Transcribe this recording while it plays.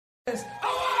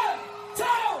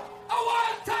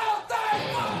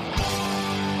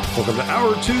Welcome to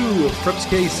Hour 2 of Preps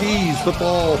KC's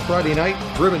Football Friday Night,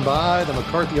 driven by the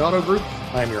McCarthy Auto Group.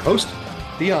 I am your host,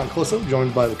 Dion Clisso,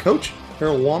 joined by the coach,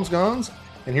 Harold Wamsgons.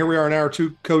 And here we are in Hour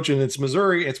 2, Coach, and it's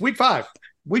Missouri. It's week 5.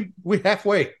 We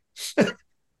halfway.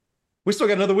 We still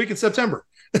got another week in September.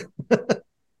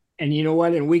 And you know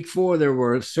what? In week 4, there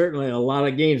were certainly a lot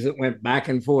of games that went back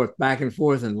and forth,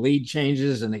 and lead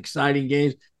changes and exciting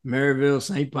games. Maryville,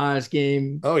 St. Pius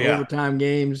game, overtime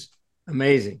games.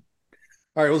 Amazing.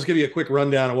 All right, let's give you a quick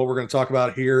rundown of what we're going to talk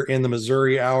about here in the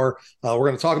Missouri Hour. We're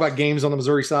going to talk about games on the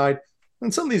Missouri side.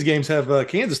 And some of these games have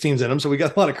Kansas teams in them, so we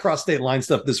got a lot of cross-state line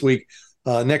stuff this week.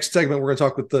 Next segment, we're going to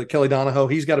talk with Kelly Donahoe.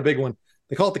 He's got a big one.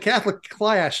 They call it the Catholic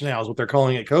Clash now is what they're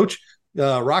calling it, Coach.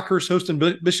 Rockhurst hosting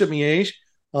Bishop Miege.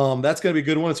 That's going to be a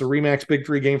good one. It's a Remax Big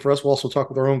 3 game for us. We'll also talk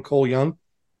with our own Cole Young.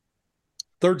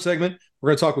 Third segment, we're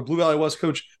going to talk with Blue Valley West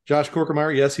coach Josh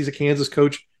Corkemeyer. Yes, he's a Kansas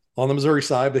coach on the Missouri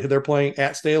side, but they're playing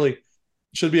at Staley.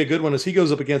 Should be a good one as he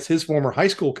goes up against his former high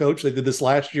school coach. They did this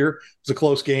last year. It was a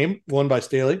close game, won by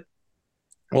Staley.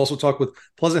 We'll also talk with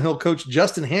Pleasant Hill coach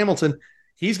Justin Hamilton.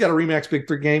 He's got a Remax Big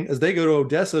 3 game as they go to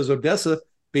Odessa. As Odessa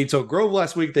beats Oak Grove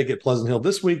last week, they get Pleasant Hill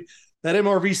this week. That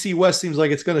MRVC West seems like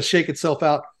it's going to shake itself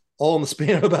out all in the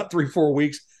span of about 3-4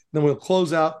 weeks. Then we'll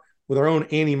close out with our own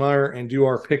Andy Meyer and do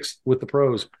our picks with the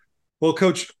pros. Well,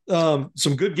 Coach,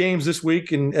 some good games this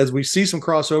week, and as we see some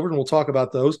crossover, and we'll talk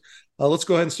about those, let's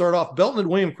go ahead and start off. Belton and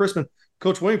William Chrisman.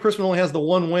 Coach, William Chrisman only has the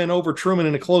one win over Truman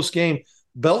in a close game.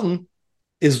 Belton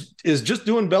is just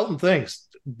doing Belton things,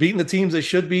 beating the teams they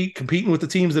should be, competing with the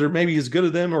teams that are maybe as good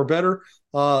as them or better.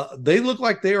 They look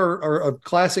like they are a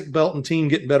classic Belton team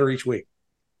getting better each week.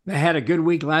 They had a good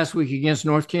week last week against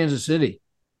North Kansas City.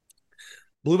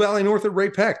 Blue Valley North at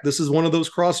Ray Peck. This is one of those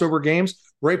crossover games.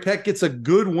 Ray Peck gets a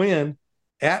good win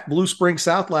at Blue Springs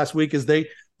South last week as they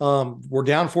were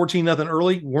down 14-0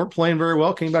 early, weren't playing very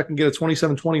well, came back and get a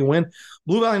 27-20 win.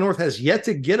 Blue Valley North has yet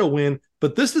to get a win,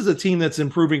 but this is a team that's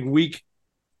improving week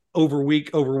over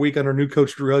week under new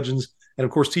coach Drew Hudgens and,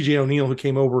 of course, TJ O'Neill, who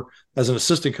came over as an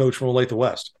assistant coach from Olathe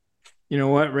West. You know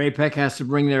what? Ray Peck has to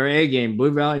bring their A game.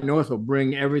 Blue Valley North will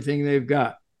bring everything they've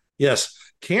got. Yes.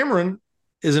 Cameron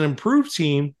is an improved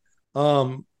team. They're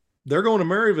going to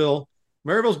Maryville.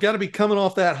 Maryville's got to be coming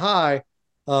off that high.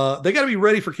 They got to be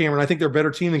ready for Cameron. I think they're a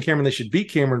better team than Cameron. They should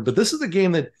beat Cameron. But this is a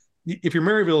game that, if you're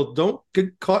Maryville, don't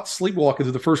get caught sleepwalking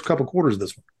through the first couple quarters of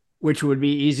this one. Which would be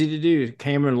easy to do.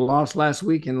 Cameron lost last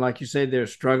week, and like you said, they're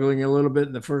struggling a little bit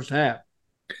in the first half.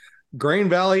 Grain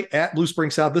Valley at Blue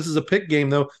Springs South. This is a pick game,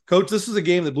 though. Coach, this is a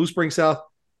game that Blue Springs South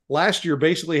last year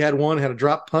basically had a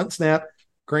drop punt snap.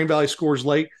 Grain Valley scores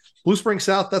late. Blue Springs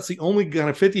South, that's the only kind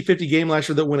of 50-50 game last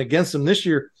year that went against them. This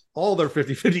year, all their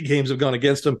 50-50 games have gone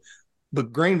against them.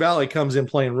 But Grain Valley comes in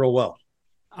playing real well.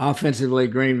 Offensively,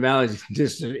 Grain Valley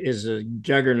just is a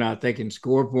juggernaut. They can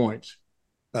score points.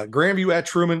 Grandview at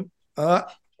Truman.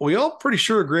 We all pretty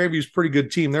sure Grandview's a pretty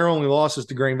good team. Their only loss is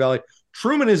to Grain Valley.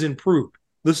 Truman is improved.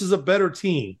 This is a better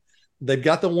team. They've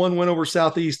got the one win over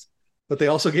Southeast, but they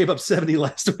also gave up 70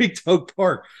 last week to Oak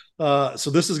Park. So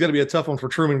this is going to be a tough one for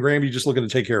Truman. Grandview just looking to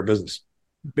take care of business.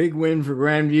 Big win for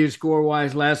Grandview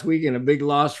score-wise last week and a big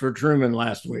loss for Truman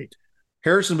last week.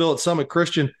 Harrisonville at Summit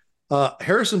Christian.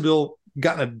 Harrisonville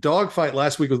got in a dogfight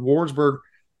last week with Warrensburg.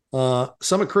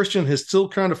 Summit Christian is still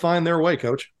trying to find their way,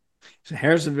 Coach. So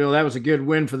Harrisonville, that was a good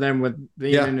win for them with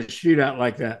being in a shootout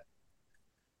like that.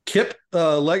 Kip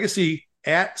Legacy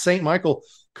at St. Michael.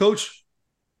 Coach,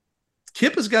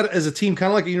 Kip has got, as a team,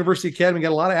 kind of like a University Academy,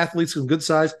 got a lot of athletes and good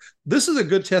size. This is a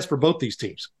good test for both these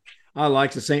teams. I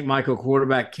like the St. Michael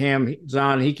quarterback, Cam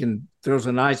Zahn. He throws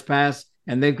a nice pass,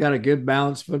 and they've got a good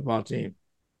balanced football team.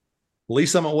 Lee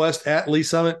Summit West at Lee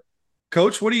Summit.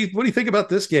 Coach, what do you think about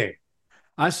this game?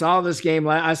 I saw this game.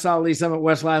 I saw Lee Summit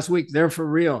West last week. They're for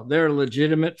real. They're a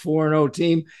legitimate 4-0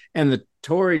 team, and the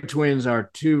Torrey twins are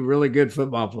two really good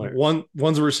football players.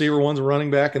 One's a receiver, one's a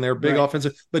running back, and they're big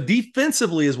offensive. But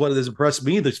defensively is what has impressed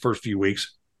me these first few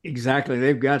weeks. Exactly.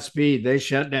 They've got speed. They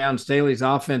shut down Staley's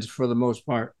offense for the most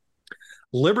part.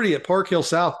 Liberty at Park Hill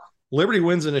South. Liberty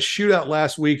wins in a shootout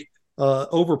last week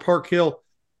over Park Hill.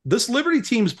 This Liberty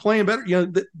team's playing better. You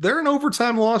know, they're an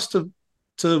overtime loss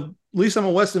to Lee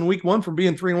Summit West in week 1 from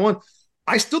being 3-1.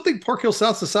 I still think Park Hill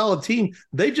South's a solid team.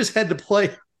 They just had to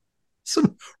play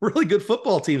some really good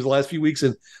football teams the last few weeks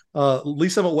in Lee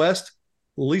Summit West,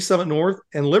 Lee Summit North,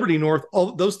 and Liberty North.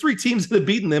 All those three teams that have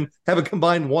beaten them have a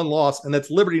combined one loss, and that's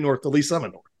Liberty North to Lee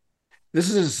Summit North. This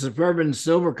is a Suburban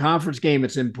Silver Conference game.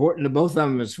 It's important to both of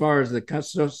them as far as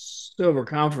the Silver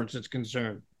Conference is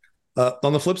concerned.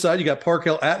 On the flip side, you got Park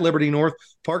Hill at Liberty North.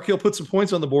 Park Hill put some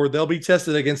points on the board. They'll be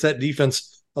tested against that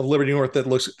defense of Liberty North that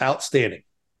looks outstanding.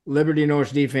 Liberty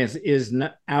North's defense is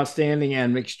outstanding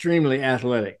and extremely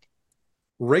athletic.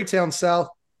 Raytown South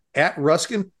at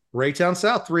Ruskin. Raytown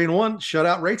South 3-1 shut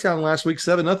out Raytown last week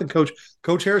 7-0.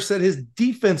 Coach Harris said his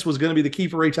defense was going to be the key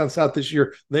for Raytown South this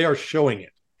year. They are showing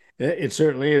it. It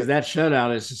certainly is. That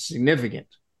shutout is significant.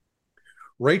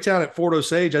 Raytown at Fort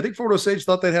Osage. I think Fort Osage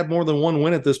thought they'd have more than one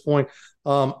win at this point.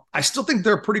 I still think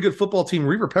they're a pretty good football team.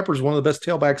 Reaver Pepper is one of the best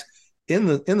tailbacks in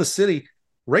the city.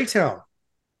 Raytown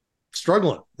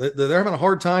struggling. They're having a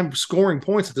hard time scoring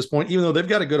points at this point, even though they've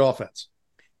got a good offense.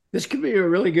 This could be a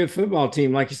really good football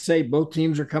team. Like you say, both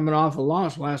teams are coming off a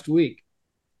loss last week.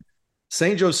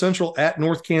 St. Joe Central at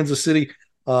North Kansas City.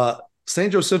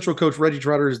 St. Joe Central coach Reggie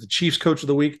Trotter is the Chiefs coach of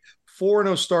the week.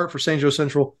 4-0 start for St. Joe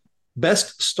Central.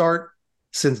 Best start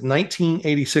since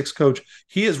 1986, coach.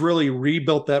 He has really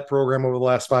rebuilt that program over the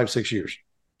last 5-6 years.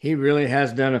 He really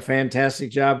has done a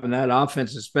fantastic job, and that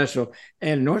offense is special.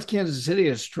 And North Kansas City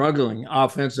is struggling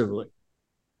offensively.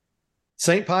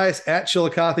 St. Pius at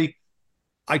Chillicothe.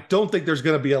 I don't think there's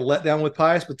going to be a letdown with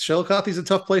Pius, but Chillicothe is a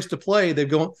tough place to play. They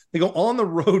go on the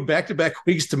road back-to-back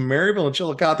weeks to Maryville and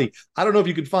Chillicothe. I don't know if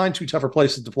you can find two tougher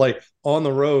places to play on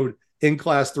the road in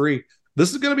Class 3.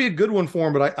 This is going to be a good one for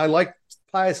him, but I like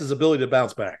Pius's ability to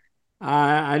bounce back.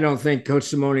 I don't think Coach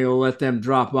Simone will let them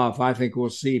drop off. I think we'll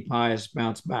see Pius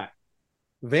bounce back.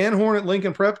 Van Horn at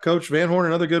Lincoln Prep. Coach Van Horn,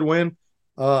 another good win.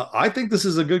 I think this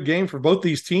is a good game for both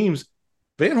these teams.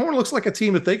 Van Horn looks like a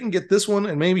team, if they can get this one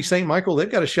and maybe St. Michael, they've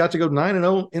got a shot to go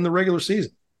 9-0 in the regular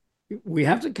season. We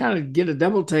have to kind of get a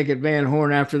double take at Van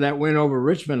Horn after that win over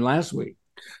Richmond last week.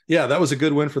 Yeah, that was a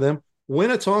good win for them.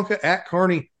 Winnetonka at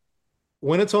Kearney.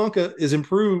 Winnetonka is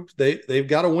improved. They've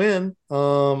got a win.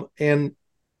 And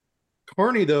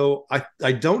Kearney, though,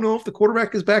 I don't know if the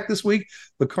quarterback is back this week,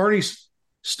 but Kearney's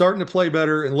starting to play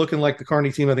better and looking like the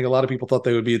Kearney team I think a lot of people thought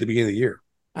they would be at the beginning of the year.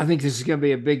 I think this is going to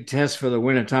be a big test for the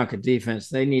Winnetonka defense.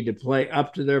 They need to play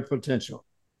up to their potential.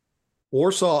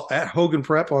 Warsaw at Hogan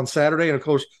Prep on Saturday, and, of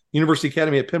course, University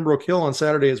Academy at Pembroke Hill on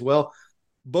Saturday as well.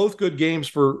 Both good games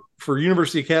for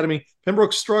University Academy.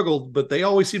 Pembroke struggled, but they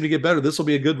always seem to get better. This will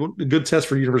be a good test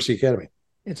for University Academy.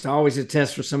 It's always a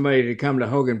test for somebody to come to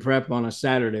Hogan Prep on a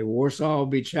Saturday. Warsaw will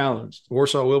be challenged.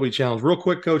 Warsaw will be challenged. Real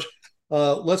quick, Coach,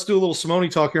 let's do a little Simone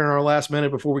talk here in our last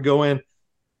minute before we go in.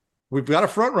 We've got a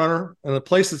front runner and a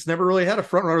place that's never really had a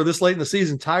front runner this late in the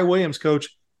season. Ty Williams, coach,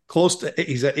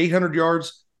 he's at 800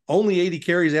 yards, only 80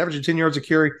 carries, averaging 10 yards a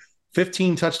carry,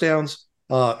 15 touchdowns,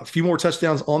 a few more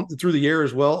touchdowns through the air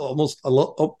as well, almost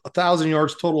 1,000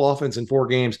 yards total offense in 4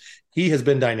 games. He has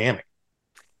been dynamic.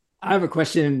 I have a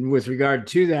question with regard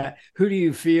to that. Who do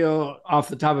you feel off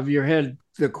the top of your head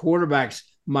the quarterbacks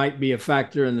might be a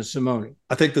factor in the Simone?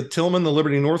 I think the Tillman, the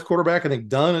Liberty North quarterback, I think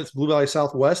Dunn at Blue Valley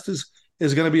Southwest is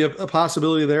going to be a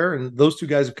possibility there. And those two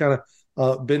guys have kind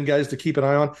of been guys to keep an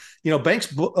eye on. You know, Banks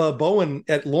Bowen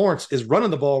at Lawrence is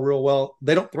running the ball real well.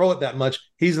 They don't throw it that much.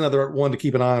 He's another one to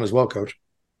keep an eye on as well, Coach.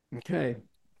 Okay.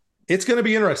 It's going to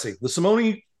be interesting. The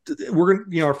Simone,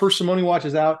 our first Simone watch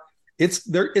is out. It's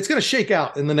going to shake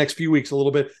out in the next few weeks a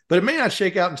little bit, but it may not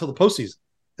shake out until the postseason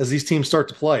as these teams start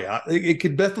to play. It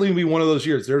could definitely be one of those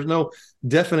years. There's no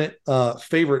definite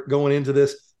favorite going into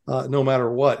this. No matter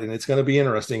what. And it's going to be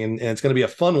interesting and it's going to be a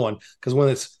fun one because when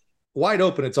it's wide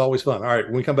open, it's always fun. All right,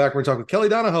 when we come back, we're going to talk with Kelly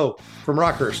Donahoe from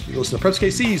Rockhurst. You listen to Preps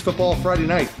KC's Football Friday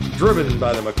Night, driven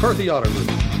by the McCarthy Auto Group.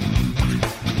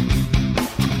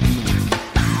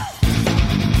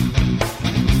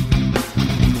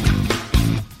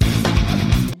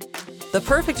 The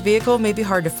perfect vehicle may be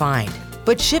hard to find,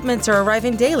 but shipments are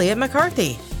arriving daily at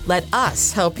McCarthy. Let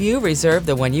us help you reserve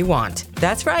the one you want.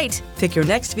 That's right. Pick your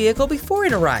next vehicle before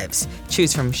it arrives.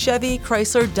 Choose from Chevy,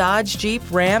 Chrysler, Dodge, Jeep,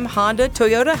 Ram, Honda,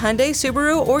 Toyota, Hyundai,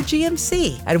 Subaru, or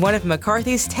GMC at one of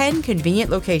McCarthy's 10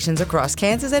 convenient locations across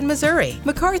Kansas and Missouri.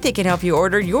 McCarthy can help you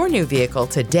order your new vehicle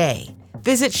today.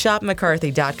 Visit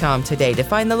shopmccarthy.com today to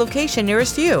find the location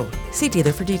nearest you. See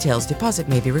dealer for details. Deposit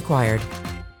may be required.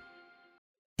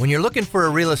 When you're looking for a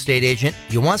real estate agent,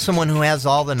 you want someone who has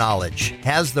all the knowledge,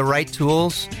 has the right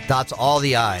tools, dots all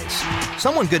the I's.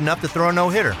 Someone good enough to throw a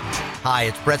no-hitter. Hi,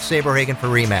 it's Brett Saberhagen for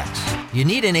RE/MAX. You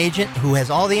need an agent who has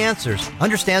all the answers,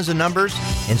 understands the numbers,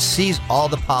 and sees all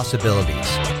the possibilities.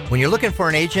 When you're looking for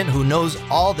an agent who knows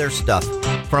all their stuff,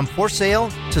 from for sale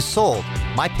to sold,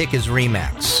 my pick is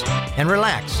RE/MAX. And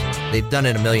relax, they've done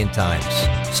it a million times.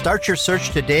 Start your search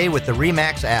today with the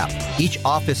RE/MAX app. Each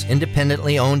office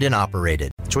independently owned and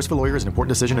operated. Choice of a lawyer is an important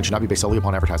decision and should not be based solely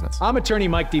upon advertisements. I'm attorney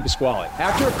Mike DePasquale.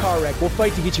 After a car wreck, we'll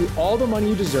fight to get you all the money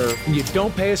you deserve, and you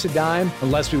don't pay us a dime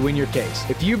unless we win your case.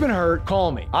 If you've been hurt,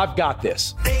 call me. I've got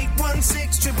this.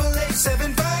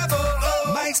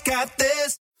 816-888-7500. Mike's got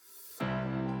this.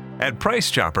 At Price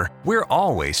Chopper, we're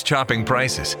always chopping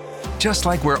prices, just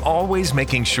like we're always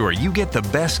making sure you get the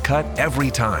best cut every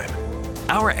time.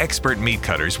 Our expert meat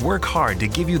cutters work hard to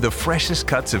give you the freshest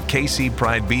cuts of KC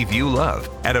Pride beef you love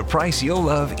at a price you'll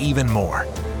love even more.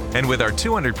 And with our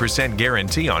 200%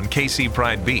 guarantee on KC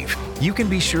Pride beef, you can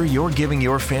be sure you're giving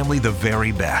your family the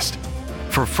very best.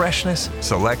 For freshness,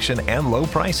 selection, and low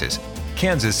prices,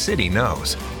 Kansas City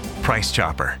knows. Price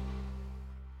Chopper.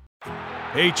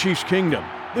 Hey, Chiefs Kingdom.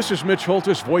 This is Mitch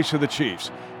Holtis, voice of the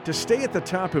Chiefs. To stay at the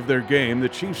top of their game, the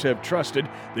Chiefs have trusted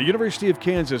the University of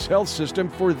Kansas Health System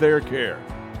for their care.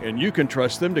 And you can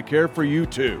trust them to care for you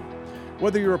too.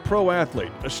 Whether you're a pro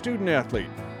athlete, a student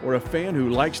athlete, or a fan who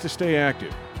likes to stay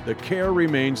active, the care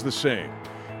remains the same.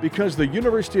 Because the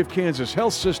University of Kansas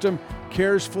Health System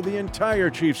cares for the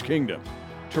entire Chiefs Kingdom.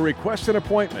 To request an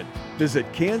appointment,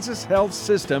 visit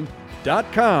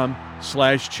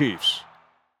kansashealthsystem.com/Chiefs.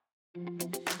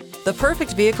 The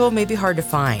perfect vehicle may be hard to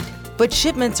find, but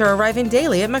shipments are arriving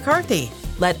daily at McCarthy.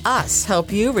 Let us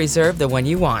help you reserve the one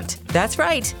you want. That's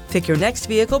right. Pick your next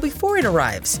vehicle before it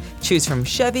arrives. Choose from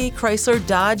Chevy, Chrysler,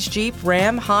 Dodge, Jeep,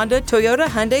 Ram, Honda, Toyota,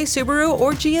 Hyundai, Subaru,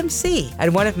 or GMC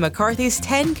at one of McCarthy's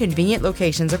 10 convenient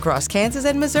locations across Kansas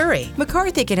and Missouri.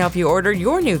 McCarthy can help you order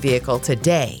your new vehicle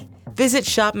today. Visit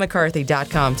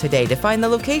shopmccarthy.com today to find the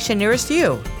location nearest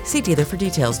you. See dealer for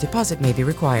details. Deposit may be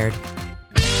required.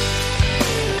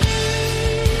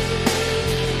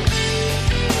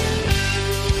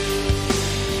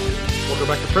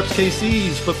 Welcome back to Preps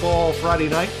KC's Football Friday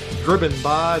Night, driven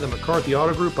by the McCarthy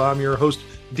Auto Group. I'm your host,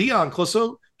 Dion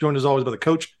Clisso, joined as always by the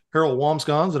coach, Harold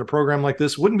Wamscons. And a program like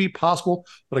this wouldn't be possible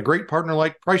but a great partner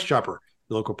like Price Chopper.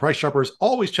 The local Price Chopper is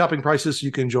always chopping prices so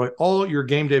you can enjoy all your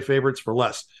game day favorites for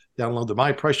less. Download the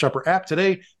My Price Chopper app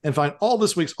today and find all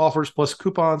this week's offers plus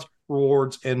coupons,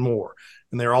 rewards, and more.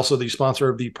 And they're also the sponsor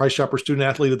of the Price Chopper Student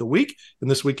Athlete of the Week.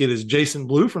 And this week it is Jason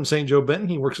Blue from St. Joe Benton.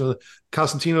 He works in the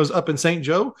Cosentino's up in St.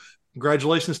 Joe.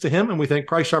 Congratulations to him, and we thank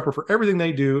Price Chopper for everything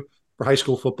they do for high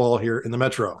school football here in the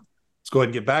Metro. Let's go ahead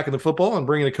and get back in the football and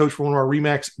bring in a coach for one of our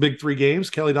RE/MAX Big Three games,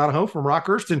 Kelly Donahoe from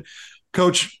Rockhurst. And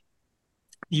Coach,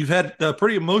 you've had a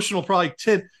pretty emotional, probably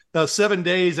 7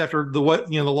 days after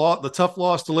the tough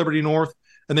loss to Liberty North,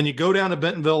 and then you go down to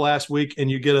Bentonville last week and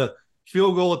you get a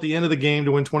field goal at the end of the game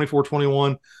to win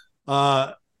 24-21.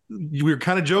 We were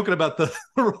kind of joking about the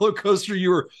roller coaster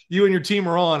you and your team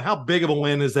are on. How big of a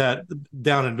win is that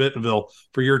down in Bentonville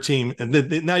for your team? And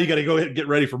then now you got to go ahead and get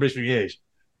ready for Mission Village.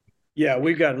 Yeah,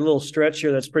 we've got a little stretch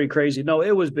here that's pretty crazy. No,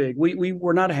 it was big. We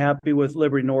were not happy with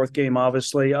Liberty North game,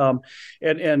 obviously, and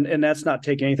that's not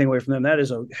taking anything away from them. That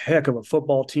is a heck of a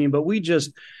football team, but we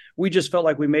just felt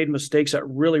like we made mistakes that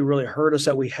really, really hurt us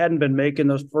that we hadn't been making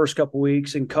those first couple of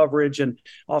weeks in coverage, and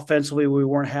offensively we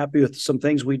weren't happy with some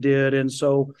things we did. And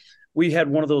so we had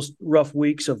one of those rough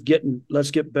weeks of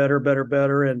let's get better,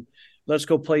 and let's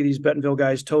go play these Bentonville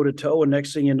guys toe to toe. And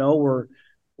next thing you know, we're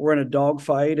in a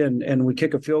dogfight and we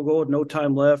kick a field goal with no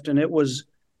time left. And it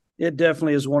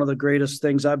definitely is one of the greatest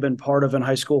things I've been part of in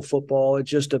high school football. It's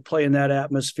just to play in that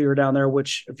atmosphere down there,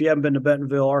 which if you haven't been to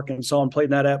Bentonville, Arkansas, and played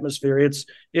in that atmosphere, it's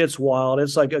wild.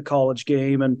 It's like a college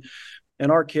game.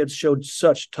 And our kids showed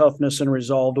such toughness and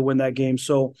resolve to win that game.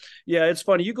 So, yeah, it's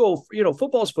funny.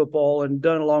 Football's football, and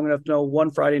done it long enough to know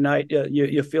one Friday night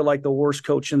you feel like the worst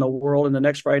coach in the world, and the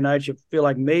next Friday night you feel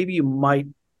like maybe you might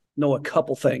know a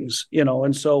couple things,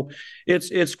 and so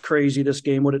it's crazy, this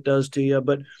game, what it does to you.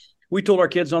 But we told our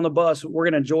kids on the bus, we're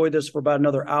going to enjoy this for about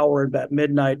another hour. And about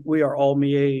midnight, we are all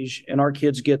Miege, and our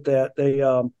kids get that.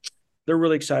 They're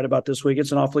really excited about this week.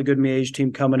 It's an awfully good Miege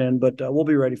team coming in, but we'll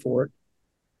be ready for it.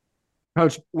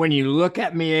 Coach, when you look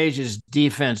at Miege's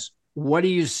defense, what do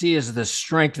you see as the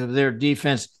strength of their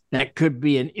defense that could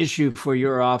be an issue for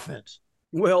your offense?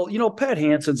 Well, Pat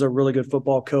Hansen's a really good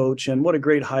football coach, and what a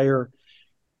great hire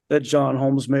that John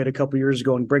Holmes made a couple years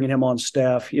ago and bringing him on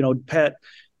staff. Pat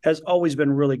has always been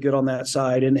really good on that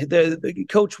side. And the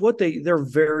coach, they're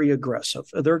very aggressive.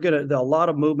 They're a lot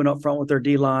of movement up front with their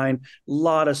D-line, a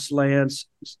lot of slants,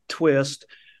 twist,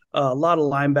 a lot of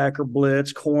linebacker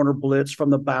blitz, corner blitz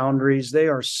from the boundaries. They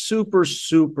are super,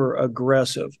 super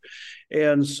aggressive.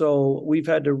 And so we've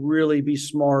had to really be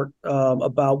smart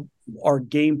about our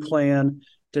game plan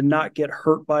to not get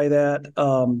hurt by that.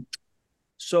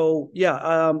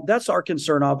 That's our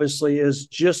concern, obviously, is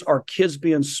just our kids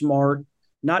being smart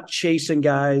not chasing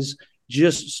guys,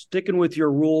 just sticking with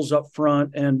your rules up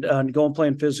front and going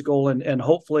playing physical, and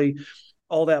hopefully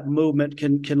all that movement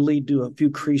can lead to a few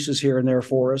creases here and there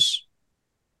for us.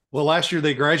 Well, last year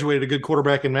they graduated a good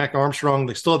quarterback in Mac Armstrong.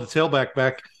 They still have the tailback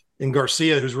back in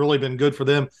Garcia, who's really been good for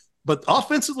them. But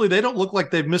offensively, they don't look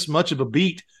like they've missed much of a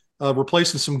beat,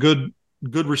 replacing some good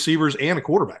receivers and a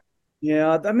quarterback.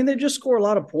 Yeah, I mean, they just score a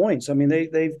lot of points. I mean,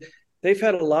 they've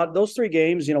had a lot. Those 3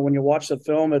 games, when you watch the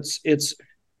film,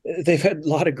 they've had a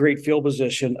lot of great field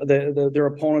position. Their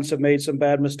opponents have made some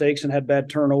bad mistakes and had bad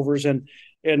turnovers, and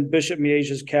Bishop Miege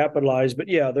has capitalized. But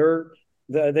yeah,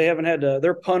 they haven't had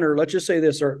their punter. Let's just say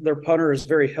this: their punter is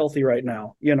very healthy right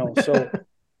now. So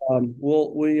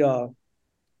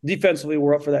defensively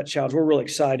we're up for that challenge. We're really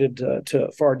excited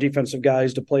for our defensive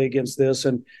guys to play against this,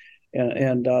 and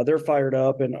they're fired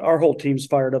up, and our whole team's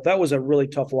fired up. That was a really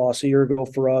tough loss a year ago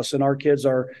for us, and our kids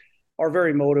are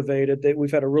very motivated.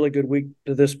 We've had a really good week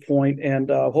to this point, and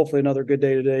hopefully another good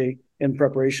day today in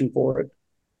preparation for it.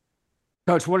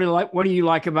 Coach, what do you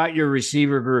like about your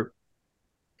receiver group?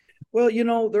 Well,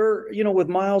 they're with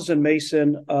Miles and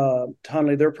Mason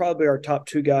Hunley, they're probably our top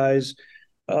 2 guys.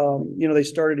 They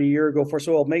started a year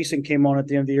ago Mason came on at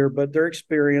the end of the year, but they're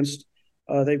experienced.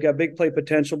 They've got big play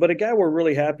potential. But a guy we're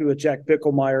really happy with, Jack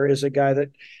Bickelmeyer, is a guy that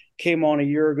came on a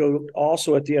year ago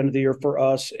also at the end of the year for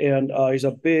us. And he's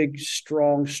a big,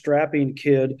 strong, strapping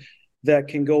kid that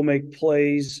can go make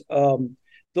plays.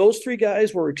 Those 3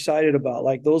 guys we're excited about.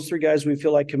 Like, those 3 guys we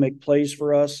feel like can make plays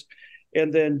for us.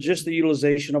 And then just the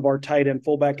utilization of our tight end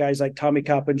fullback guys like Tommy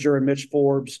Coppinger and Mitch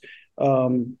Forbes,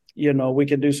 we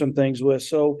can do some things with.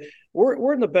 So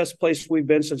we're in the best place we've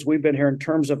been since we've been here in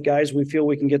terms of guys we feel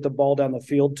we can get the ball down the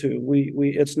field to.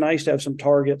 It's nice to have some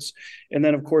targets. And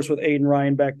then, of course, with Aiden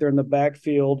Ryan back there in the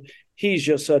backfield, he's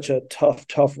just such a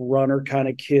tough runner kind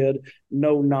of kid,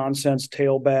 no nonsense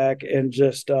tailback, and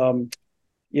just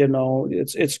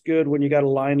it's good when you got a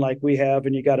line like we have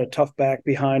and you got a tough back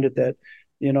behind it that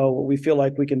we feel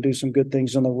like we can do some good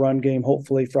things in the run game,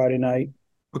 hopefully Friday night.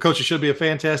 Well, Coach, it should be a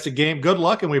fantastic game. Good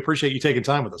luck, and we appreciate you taking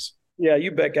time with us. Yeah,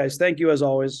 you bet, guys. Thank you as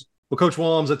always. Well, Coach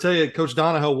Willems, I tell you, Coach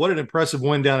Donahoe, what an impressive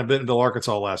win down in Bentonville,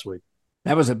 Arkansas last week.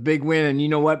 That was a big win. And you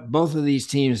know what? Both of these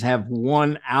teams have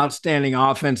one outstanding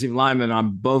offensive lineman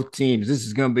on both teams. This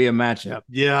is going to be a matchup.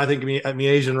 Yeah, I think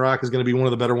Miege and Rock is going to be one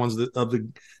of the better ones of the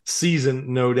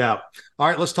season, no doubt. All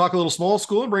right, let's talk a little small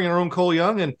school and bring in our own Cole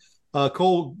Young. And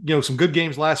Cole, some good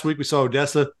games last week. We saw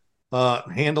Odessa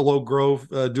handle Oak Grove,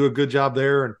 do a good job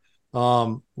there. And,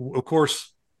 of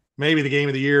course, maybe the game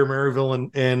of the year,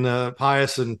 Maryville and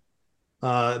Pius. And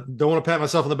don't want to pat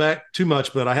myself on the back too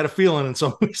much, but I had a feeling. And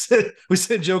so we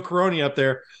said Joe Caroni up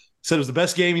there, said it was the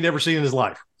best game he'd ever seen in his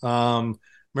life.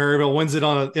 Maryville wins it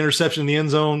on an interception in the end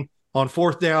zone on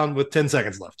 4th down with 10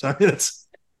 seconds left. I mean,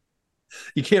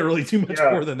 you can't really do much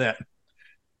more than that.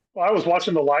 Well, I was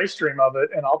watching the live stream of it,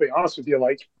 and I'll be honest with you,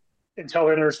 until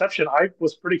the interception, I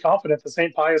was pretty confident that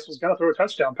St. Pius was going to throw a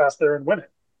touchdown pass there and win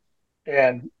it.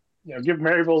 And, give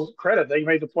Maryville credit. They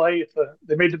made the play.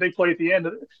 They made the big play at the end.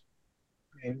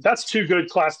 I mean, that's 2 good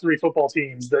Class 3 football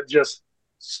teams that just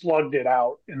slugged it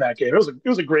out in that game. It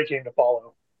was a great game to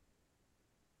follow.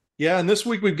 Yeah, and this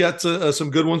week we've got some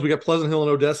good ones. We got Pleasant Hill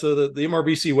and Odessa. The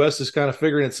MRBC West is kind of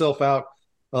figuring itself out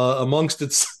amongst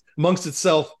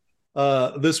itself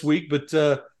this week. But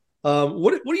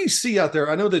what do you see out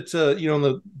there? I know that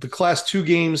in the Class 2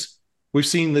 games, we've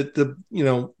seen that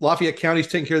Lafayette County's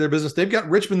taking care of their business. They've got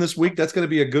Richmond this week. That's going to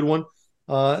be a good one.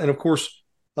 And of course,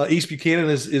 East Buchanan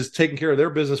is taking care of their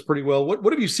business pretty well.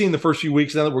 What have you seen the first few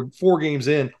weeks now that we're 4 games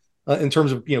in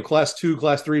terms of Class 2,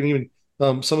 Class 3, and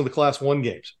even some of the Class 1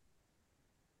 games?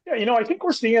 Yeah, I think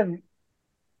we're seeing,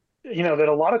 that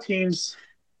a lot of teams,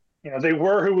 they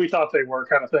were who we thought they were,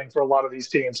 kind of thing for a lot of these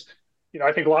teams.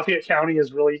 I think Lafayette County and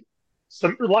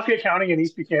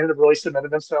East Buchanan have really cemented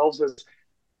themselves as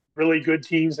really good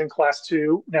teams in Class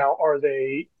 2. Now, are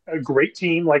they a great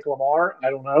team like Lamar? I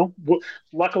don't know.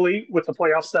 Luckily, with the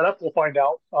playoff setup, we'll find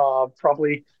out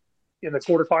probably in the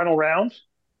quarterfinal round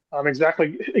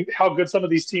exactly how good some of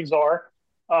these teams are.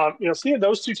 Seeing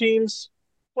those 2 teams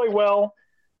play well,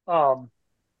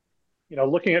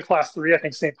 looking at Class 3, I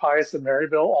think St. Pius and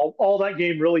Maryville, all that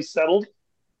game really settled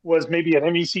was maybe an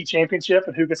MEC championship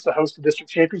and who gets to host the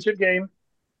district championship game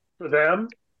for them.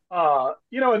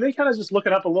 And they kind of just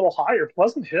looking up a little higher.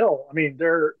 Pleasant Hill, I mean,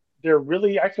 they're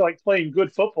really, I feel like, playing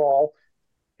good football.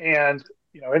 And,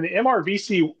 in the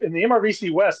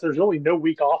MRVC West, there's really no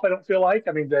week off, I don't feel like.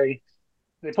 I mean, they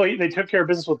took care of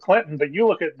business with Clinton, but you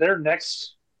look at their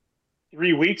next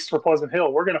 3 weeks for Pleasant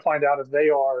Hill, we're going to find out if they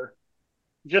are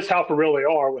just how for real they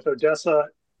are with Odessa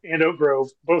and Oak Grove,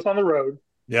 both on the road.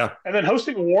 Yeah. And then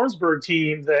hosting a Warrensburg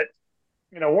team that,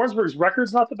 Warrensburg's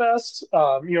record's not the best,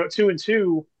 at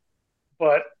 2-2,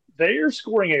 but they are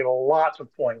scoring a lot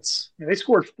of points. They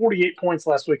scored 48 points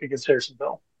last week against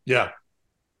Harrisonville. Yeah.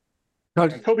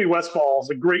 And Kobe Westfall is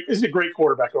a great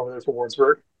quarterback over there for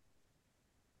Warrensburg.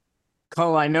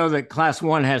 Cole, I know that Class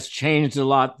 1 has changed a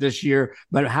lot this year,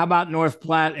 but how about North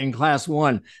Platte in Class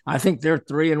 1? I think they're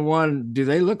 3-1. Do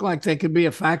they look like they could be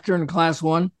a factor in Class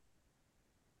 1?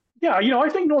 Yeah, I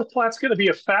think North Platte's going to be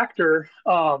a factor.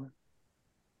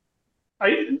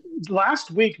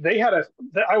 Last week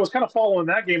I was kind of following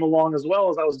that game along as well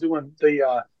as I was doing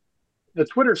the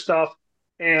Twitter stuff,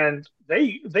 and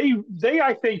they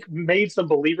I think made some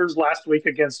believers last week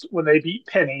when they beat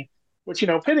Penny, which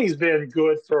Penny's been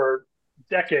good for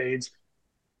decades.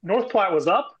 North Platte was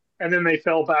up, and then they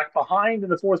fell back behind in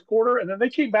the fourth quarter, and then they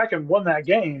came back and won that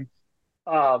game.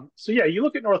 You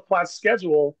look at North Platte's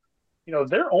schedule.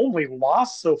 Their only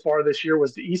loss so far this year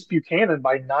was to East Buchanan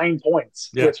by 9 points,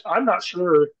 which I'm not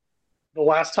sure the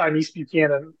last time East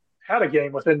Buchanan had a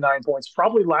game within 9 points.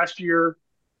 Probably last year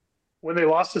when they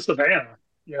lost to Savannah.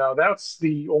 That's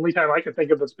the only time I can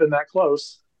think of that's been that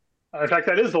close. In fact,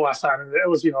 that is the last time. It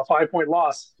was, a 5-point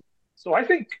loss. So I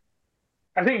think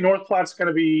North Platte's going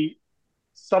to be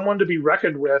someone to be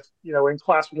reckoned with, in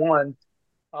Class 1.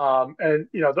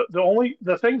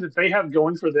 The thing that they have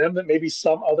going for them that maybe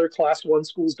some other Class 1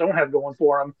 schools don't have going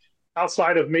for them,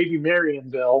 outside of maybe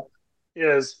Marionville,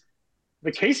 is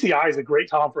the KCI is a great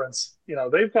conference.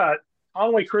 They've got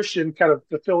Conway Christian kind of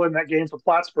to fill in that game for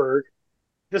Plattsburgh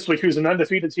this week, who's an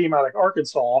undefeated team out of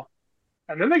Arkansas.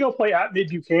 And then they go play at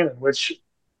Mid-Buchanan, which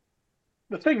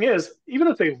the thing is, even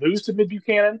if they lose to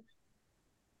Mid-Buchanan's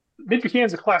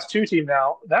a Class 2 team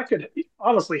now. That could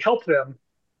honestly help them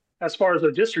as far as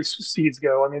their district seeds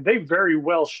go. I mean, they very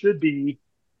well should be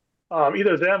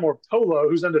either them or Polo,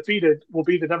 who's undefeated, will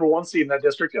be the number 1 seed in that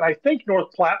district. And I think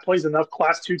North Platte plays enough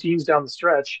Class 2 teams down the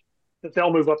stretch that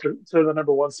they'll move up to the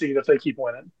number 1 seed if they keep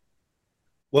winning.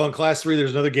 Well, in Class 3,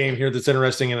 there's another game here that's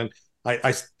interesting, and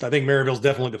I think Maryville's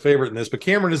definitely the favorite in this, but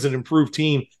Cameron is an improved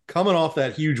team coming off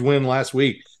that huge win last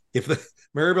week. If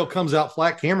Maryville comes out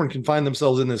flat, Cameron can find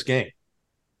themselves in this game.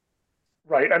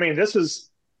 Right. I mean, this is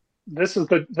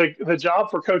the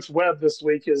job for Coach Webb this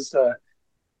week is to,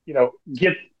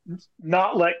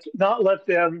 not let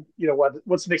them,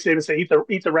 what's Nick Saban say,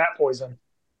 eat the rat poison,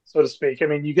 so to speak. I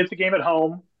mean, you get the game at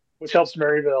home, which helps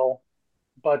Maryville,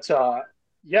 but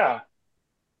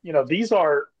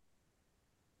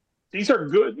these are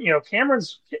good.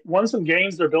 Cameron's won some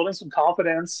games. They're building some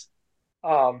confidence.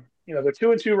 They're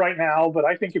 2-2 right now, but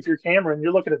I think if you're Cameron,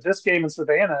 you're looking at this game in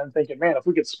Savannah and thinking, man, if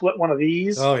we could split one of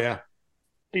these,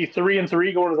 be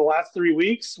 3-3 going to the last 3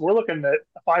 weeks, we're looking at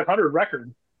a 500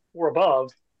 record or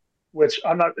above, which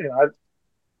I'm not,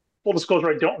 full disclosure,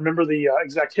 I don't remember the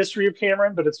exact history of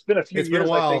Cameron, but it's been a few years. It's been a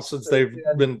while since they've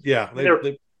been,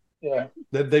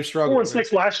 they've struggled.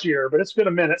 4-6 last year, but it's been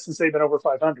a minute since they've been over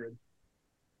 500.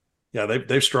 Yeah,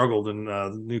 they've struggled, and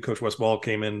the new coach Wes Ball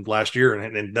came in last year,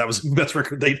 and that was the best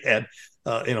record they've had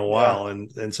in a while,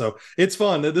 and so it's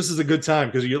fun. This is a good time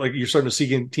because you're starting to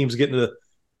see teams getting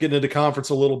into conference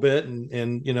a little bit,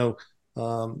 and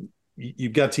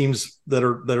you've got teams that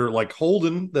are like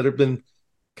Holden that have been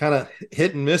kind of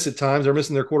hit and miss at times. They're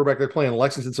missing their quarterback. They're playing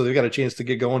Lexington, so they've got a chance to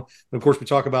get going. And of course, we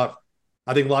talk about,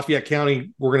 I think Lafayette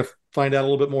County, we're going to find out a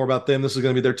little bit more about them. This is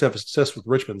going to be their toughest test with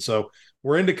Richmond. So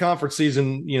we're into conference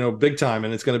season, big time,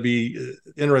 and it's going to be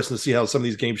interesting to see how some of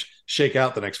these games shake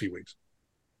out the next few weeks.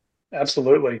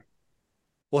 Absolutely.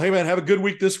 Well, hey, man, have a good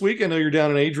week this week. I know you're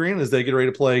down in Adrian as they get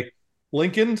ready to play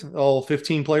Lincoln, all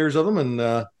 15 players of them,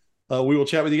 and we will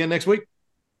chat with you again next week.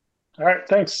 All right,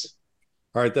 thanks.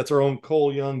 All right, that's our own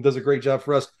Cole Young. Does a great job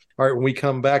for us. All right, when we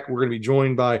come back, we're going to be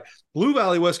joined by Blue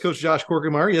Valley West coach Josh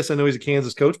Korkemeyer. Yes, I know he's a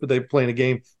Kansas coach, but they're playing a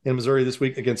game in Missouri this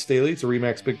week against Staley. It's a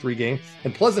RE/MAX Big 3 game.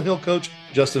 And Pleasant Hill coach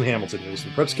Justin Hamilton. It was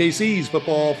some Preps KC's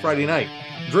football Friday night,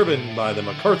 driven by the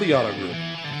McCarthy Auto Group.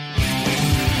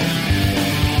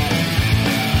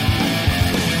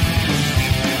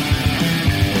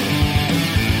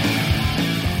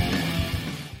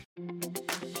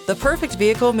 The perfect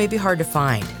vehicle may be hard to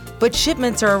find, but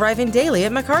shipments are arriving daily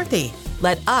at McCarthy.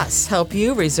 Let us help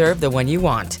you reserve the one you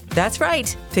want. That's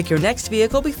right. Pick your next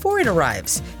vehicle before it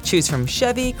arrives. Choose from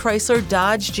Chevy, Chrysler,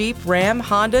 Dodge, Jeep, Ram,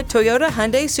 Honda, Toyota,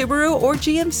 Hyundai, Subaru, or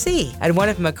GMC at one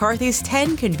of McCarthy's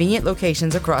 10 convenient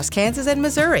locations across Kansas and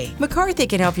Missouri. McCarthy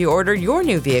can help you order your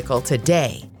new vehicle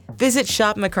today. Visit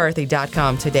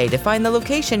shopmccarthy.com today to find the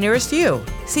location nearest you.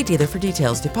 See dealer for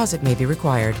details. Deposit may be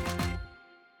required.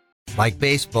 Like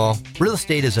baseball, real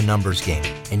estate is a numbers game.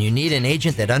 and you need an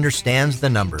agent that understands the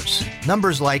numbers.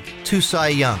 Numbers like 2 Cy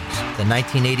Youngs, the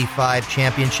 1985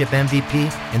 championship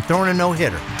MVP, and throwing a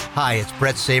no-hitter. Hi, it's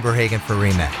Brett Saberhagen for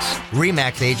RE/MAX.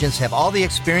 RE/MAX agents have all the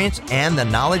experience and the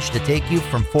knowledge to take you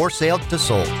from for sale to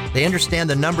sold. They understand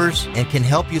the numbers and can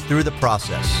help you through the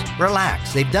process.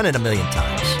 Relax, they've done it a million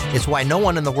times. It's why no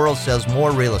one in the world sells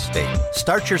more real estate.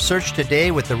 Start your search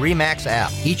today with the RE/MAX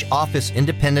app, each office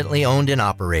independently owned and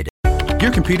operated.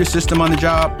 Your computer system on the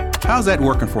job, how's that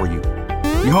working for you?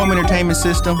 Your home entertainment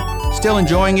system, still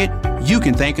enjoying it? You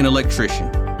can thank an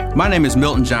electrician. My name is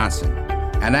Milton Johnson,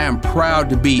 and I am proud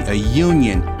to be a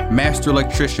union master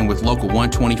electrician with Local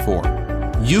 124.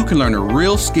 You can learn a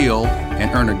real skill and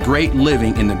earn a great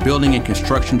living in the building and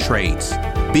construction trades.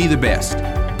 Be the best.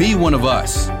 Be one of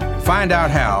us. Find out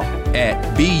how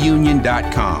at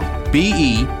beunion.com.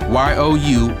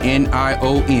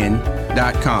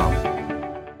 BEYOUNION.com.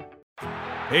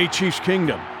 Hey, Chiefs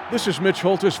Kingdom. This is Mitch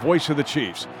Holthus, voice of the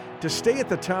Chiefs. To stay at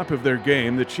the top of their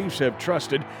game, the Chiefs have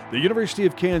trusted the University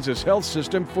of Kansas Health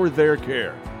System for their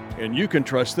care. And you can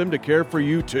trust them to care for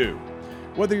you too.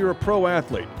 Whether you're a pro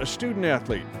athlete, a student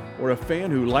athlete, or a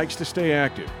fan who likes to stay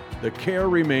active, the care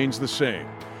remains the same.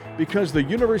 Because the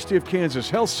University of Kansas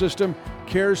Health System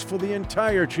cares for the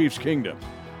entire Chiefs Kingdom.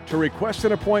 To request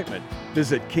an appointment,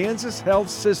 visit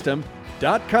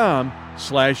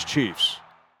kansashealthsystem.com/Chiefs.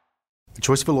 The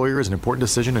choice of a lawyer is an important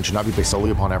decision and should not be based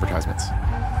solely upon advertisements.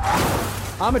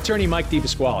 I'm attorney Mike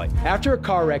DePasquale. After a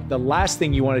car wreck, the last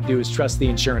thing you want to do is trust the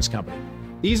insurance company.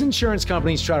 These insurance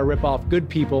companies try to rip off good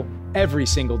people every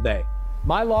single day.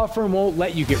 My law firm won't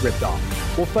let you get ripped off.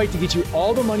 We'll fight to get you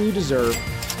all the money you deserve,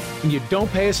 and you don't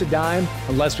pay us a dime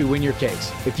unless we win your case.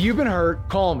 If you've been hurt,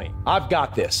 call me. I've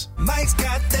got this. Mike's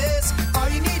got this. All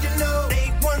you need to know.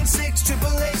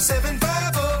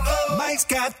 816-888-7500. Mike's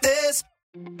got this.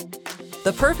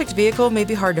 The perfect vehicle may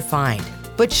be hard to find,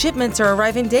 but shipments are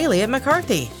arriving daily at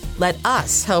McCarthy. Let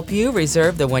us help you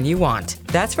reserve the one you want.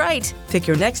 That's right. Pick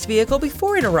your next vehicle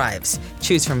before it arrives.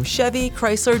 Choose from Chevy,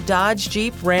 Chrysler, Dodge,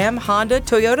 Jeep, Ram, Honda,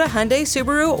 Toyota, Hyundai,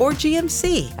 Subaru, or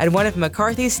GMC at one of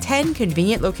McCarthy's 10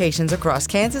 convenient locations across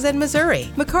Kansas and Missouri.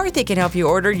 McCarthy can help you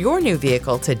order your new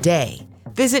vehicle today.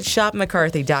 Visit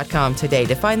shopmccarthy.com today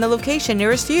to find the location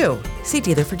nearest you. See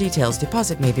dealer for details.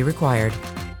 Deposit may be required.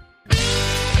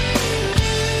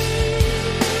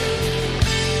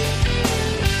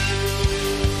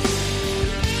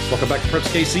 Welcome back to Preps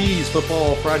KC's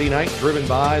Football Friday Night, driven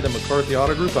by the McCarthy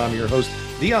Auto Group. I'm your host,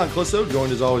 Dion Clisso,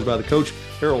 joined as always by the coach,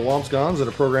 Harold Wamsgons. And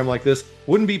a program like this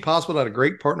wouldn't be possible without a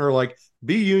great partner like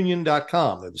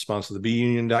BeUnion.com. They're the sponsor of the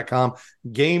BeUnion.com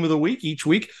Game of the Week. Each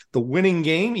week, the winning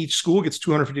game, each school gets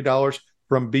 $250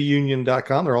 from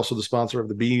BeUnion.com. They're also the sponsor of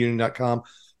the BeUnion.com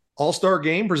All-Star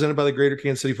Game presented by the Greater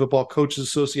Kansas City Football Coaches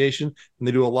Association, and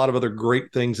they do a lot of other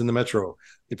great things in the Metro.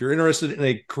 If you're interested in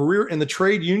a career in the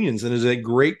trade unions and is a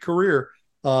great career,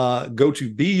 go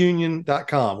to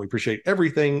beunion.com. We appreciate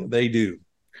everything they do.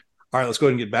 All right, let's go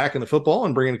ahead and get back in the football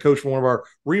and bring in a coach for one of our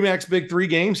RE/MAX Big Three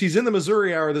games. He's in the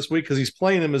Missouri Hour this week because he's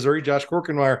playing in Missouri. Josh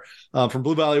Korkenmeyer from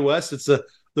Blue Valley West. It's the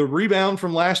rebound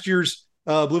from last year's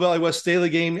Blue Valley West Staley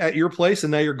game at your place,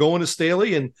 and now you're going to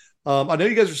Staley. And I know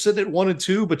you guys are sitting at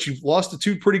 1-2, but you've lost to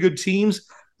two pretty good teams,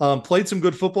 played some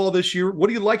good football this year. What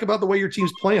do you like about the way your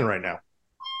team's playing right now?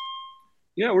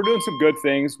 Yeah, we're doing some good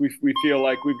things. We feel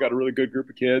like we've got a really good group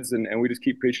of kids, and we just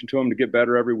keep preaching to them to get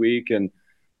better every week. And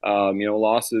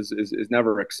loss is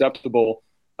never acceptable,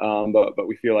 but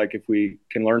we feel like if we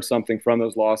can learn something from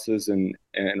those losses, and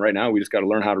right now we just got to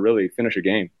learn how to really finish a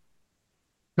game.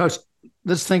 Coach,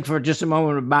 let's think for just a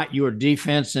moment about your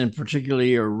defense and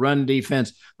particularly your run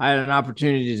defense. I had an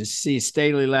opportunity to see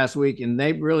Staley last week, and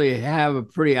they really have a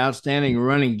pretty outstanding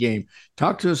running game.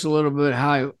 Talk to us a little bit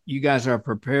how you guys are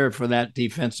prepared for that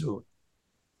defensively.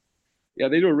 Yeah,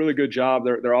 they do a really good job.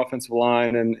 Their offensive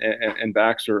line and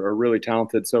backs are really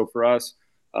talented. So for us,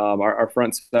 our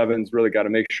front seven's really got to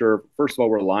make sure, first of all,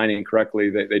 we're aligning correctly.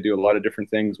 They do a lot of different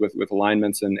things with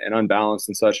alignments and unbalanced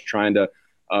and such, trying to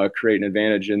create an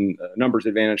advantage and numbers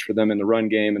advantage for them in the run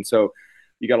game. And so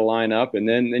you got to line up, and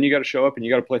then you got to show up and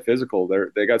you got to play physical.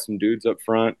 They got some dudes up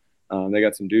front. They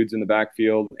got some dudes in the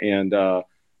backfield. And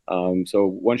so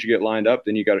once you get lined up,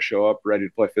 then you got to show up ready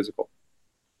to play physical.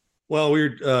 Well, we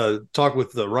were talking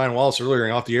with Ryan Wallace earlier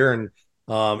and off the air,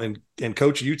 and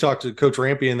Coach, you talked to Coach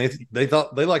Rampy, and they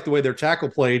thought they liked the way their tackle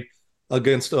played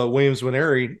against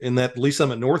Williams-Winery in that Lee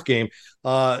Summit North game.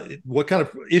 What kind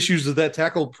of issues does that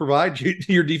tackle provide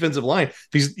to your defensive line if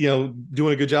he's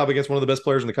doing a good job against one of the best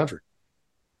players in the country?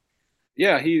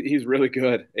 Yeah, he's really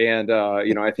good, and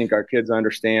I think our kids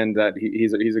understand that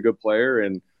he's a good player,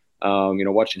 and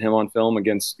Watching him on film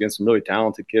against some really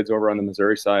talented kids over on the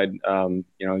Missouri side,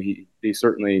 he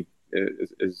certainly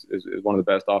is one of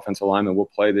the best offensive linemen we'll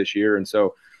play this year. And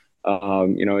so,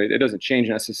 it doesn't change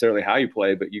necessarily how you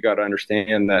play, but you got to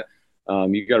understand that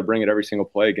you got to bring it every single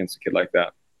play against a kid like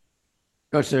that.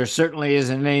 Coach, there certainly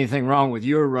isn't anything wrong with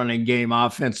your running game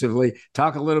offensively.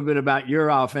 Talk a little bit about your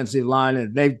offensive line,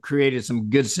 and they've created some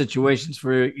good situations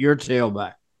for your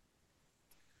tailback.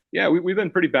 Yeah, we've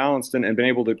been pretty balanced and been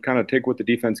able to kind of take what the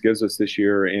defense gives us this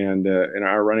year. And in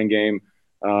our running game,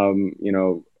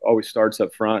 always starts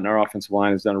up front, and our offensive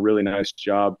line has done a really nice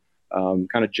job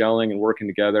kind of gelling and working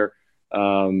together.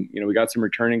 We got some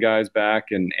returning guys back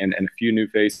and a few new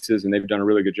faces, and they've done a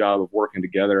really good job of working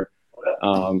together.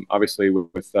 Obviously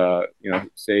with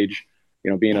Sage,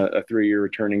 being a 3-year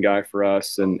returning guy for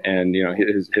us, and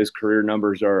his career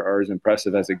numbers are as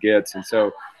impressive as it gets. And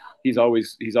so he's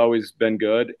always been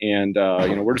good. And,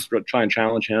 we're just trying to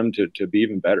challenge him to be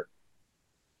even better.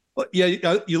 Well,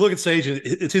 yeah, you look at Sage, and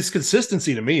it's his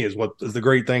consistency to me is what is the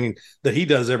great thing that he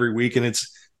does every week. And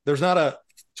there's not a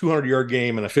 200-yard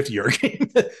game and a 50-yard game.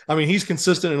 I mean, he's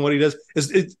consistent in what he does.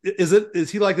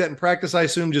 Is he like that in practice? I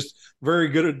assume just very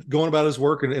good at going about his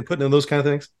work and putting in those kind of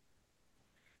things.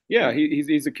 Yeah,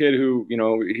 he's a kid who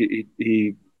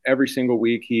he every single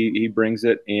week he brings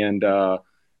it, and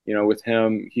with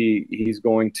him he's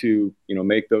going to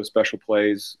make those special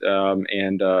plays.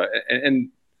 And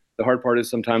the hard part is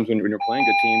sometimes when you're playing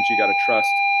good teams, you got to trust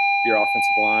your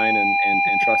offensive line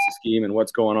and trust the scheme and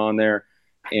what's going on there.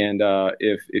 And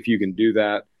if you can do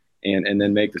that and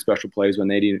then make the special plays when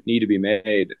they need to be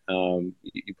made,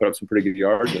 you put up some pretty good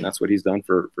yards, and that's what he's done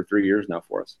for 3 years now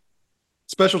for us.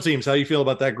 Special teams, how do you feel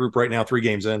about that group right now, 3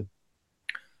 games in?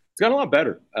 It's gotten a lot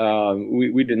better.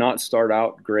 We did not start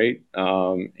out great,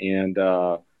 and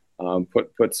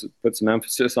put some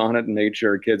emphasis on it and made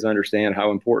sure kids understand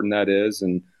how important that is.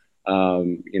 And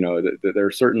there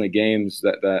are certainly games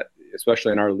that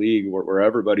especially in our league where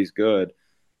everybody's good.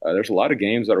 There's a lot of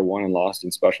games that are won and lost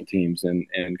in special teams, and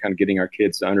kind of getting our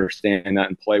kids to understand that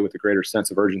and play with a greater sense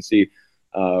of urgency.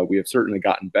 We have certainly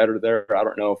gotten better there. I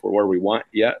don't know if we're where we want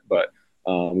yet, but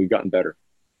we've gotten better.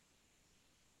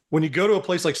 When you go to a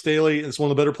place like Staley, it's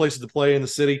one of the better places to play in the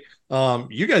city.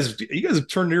 You guys have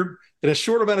turned in a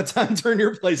short amount of time, turned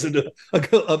your place into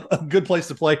a good place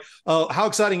to play. How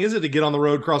exciting is it to get on the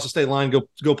road, cross the state line,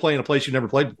 go play in a place you never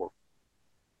played before?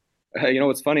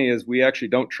 What's funny is we actually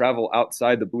don't travel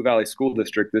outside the Blue Valley School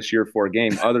District this year for a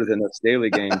game other than the Staley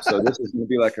game. So this is going to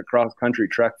be like a cross-country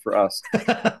trek for us.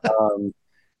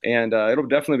 And it'll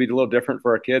definitely be a little different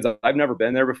for our kids. I've never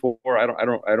been there before. I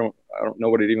don't know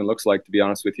what it even looks like, to be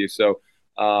honest with you. So,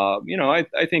 I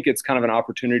think it's kind of an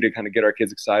opportunity to kind of get our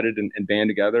kids excited and band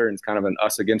together. And it's kind of an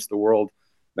us against the world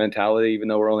mentality, even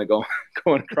though we're only going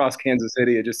across Kansas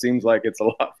City. It just seems like it's a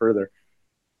lot further.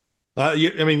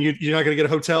 You're not going to get a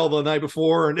hotel the night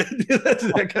before and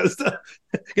that kind of stuff.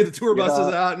 Get the tour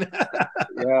buses out.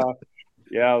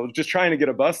 Yeah. Just trying to get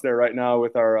a bus there right now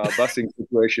with our busing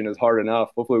situation is hard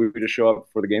enough. Hopefully we just show up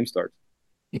before the game starts.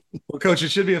 Well, Coach, it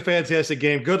should be a fantastic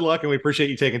game. Good luck, and we appreciate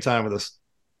you taking time with us.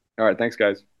 All right. Thanks,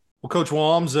 guys. Well, Coach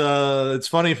Walms, it's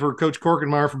funny for Coach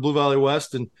Korkenmeyer from Blue Valley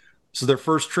West, and this is their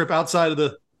first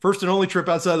and only trip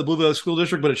outside of the Blue Valley School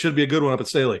District, but it should be a good one up at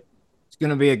Staley. It's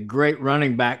going to be a great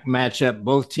running back matchup.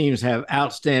 Both teams have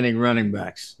outstanding running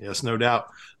backs. Yes, no doubt.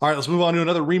 All right, let's move on to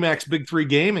another RE/MAX Big 3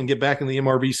 game and get back in the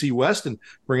MRVC West and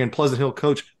bring in Pleasant Hill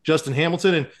coach Justin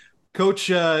Hamilton. And Coach,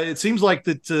 it seems like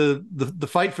that the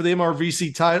fight for the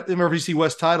MRVC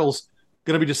West titles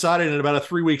going to be decided in about a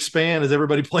 3-week span as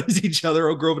everybody plays each other.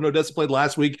 Oak Grove and Odessa played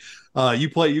last week. You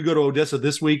go to Odessa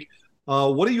this week.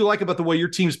 What do you like about the way your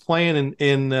team's playing,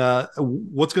 and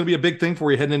what's going to be a big thing for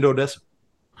you heading into Odessa?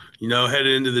 Headed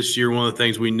into this year, one of the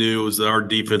things we knew was that our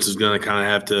defense is going to kind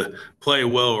of have to play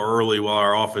well early while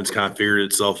our offense kind of figured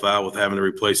itself out with having to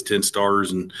replace 10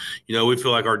 starters. And, we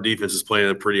feel like our defense is playing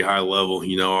at a pretty high level.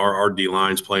 Our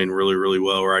D-line's playing really, really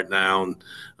well right now.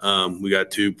 And we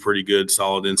got 2 pretty good,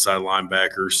 solid inside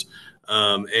linebackers.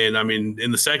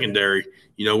 In the secondary,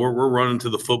 we're running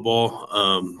to the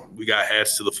football. We got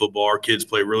hats to the football. Our kids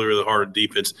play really, really hard at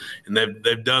defense, and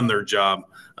they've done their job.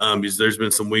 Because there's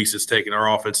been some weeks it's taken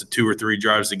our offense to 2 or 3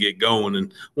 drives to get going.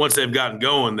 And once they've gotten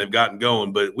going, they've gotten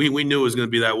going. But we knew it was going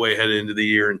to be that way headed into the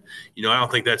year. And, I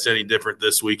don't think that's any different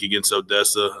this week against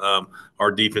Odessa.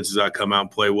 Our defense has got to come out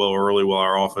and play well early while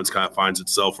our offense kind of finds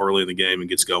itself early in the game and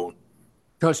gets going.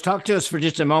 Coach, talk to us for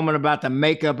just a moment about the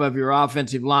makeup of your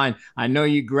offensive line. I know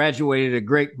you graduated a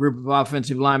great group of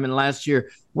offensive linemen last year.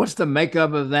 What's the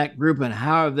makeup of that group, and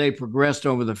how have they progressed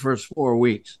over the first 4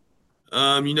 weeks?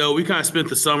 We kind of spent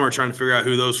the summer trying to figure out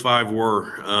who those 5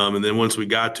 were. And then once we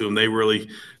got to them, they really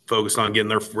focused on getting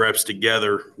their reps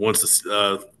together once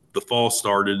the fall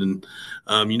started. And,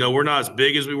 we're not as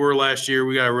big as we were last year.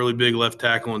 We got a really big left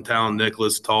tackle in Talon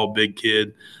Nicholas, tall, big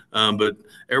kid. But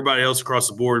everybody else across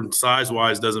the board,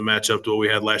 size-wise, doesn't match up to what we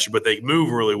had last year. But they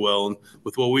move really well. And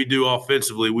with what we do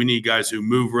offensively, we need guys who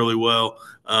move really well.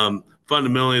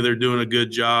 Fundamentally, they're doing a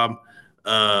good job.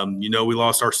 We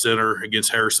lost our center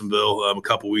against Harrisonville a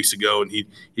couple weeks ago, and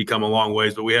he'd come a long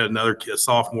ways. But we had a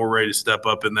sophomore ready to step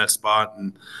up in that spot,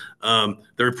 and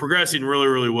they're progressing really,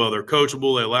 really well. They're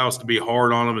coachable. They allow us to be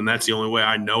hard on them, and that's the only way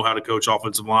I know how to coach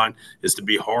offensive line is to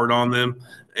be hard on them.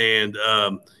 And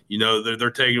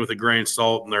they're taking it with a grain of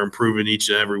salt, and they're improving each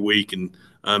and every week,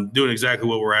 and doing exactly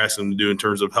what we're asking them to do in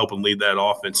terms of helping lead that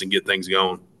offense and get things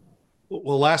going.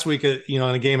 Well, last week, in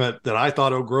a game that I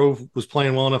thought Oak Grove was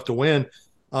playing well enough to win,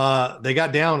 they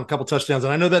got down a couple touchdowns.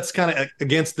 And I know that's kind of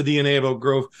against the DNA of Oak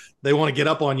Grove. They want to get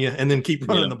up on you and then keep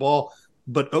running the ball.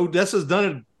 But Odessa's done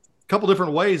it a couple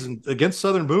different ways. And against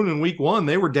Southern Boone in week 1,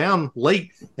 they were down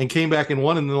late and came back and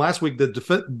won. And then last week, the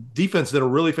defense did a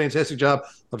really fantastic job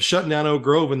of shutting down Oak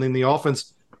Grove. And then the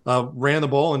offense ran the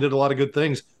ball and did a lot of good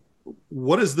things.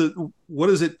 What is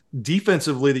it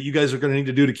defensively that you guys are going to need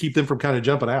to do to keep them from kind of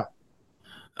jumping out?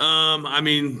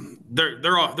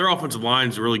 Their offensive line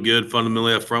is really good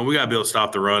fundamentally up front. We got to be able to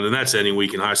stop the run, and that's any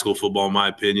week in high school football, in my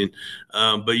opinion.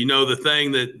 But the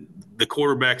thing that the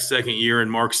quarterback's second year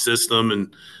in Mark's system,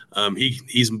 and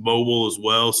he's mobile as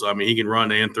well. So, he can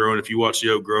run and throw. And if you watch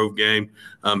the Oak Grove game,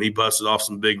 he busted off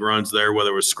some big runs there,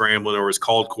 whether it was scrambling or his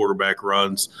called quarterback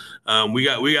runs. We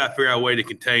got to figure out a way to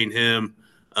contain him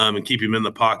and keep him in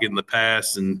the pocket in the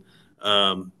pass and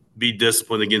be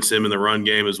disciplined against him in the run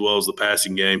game as well as the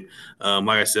passing game.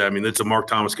 Like I said, it's a Mark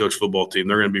Thomas coach football team.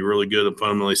 They're going to be really good and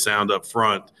fundamentally sound up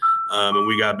front, and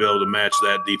we got to be able to match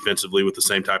that defensively with the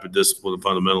same type of discipline and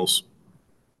fundamentals.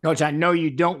 Coach, I know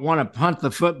you don't want to punt the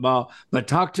football, but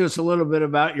talk to us a little bit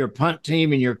about your punt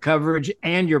team and your coverage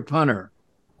and your punter.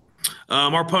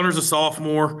 Our punter's a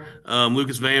sophomore,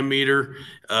 Lucas Van Meter.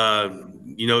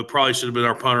 Probably should have been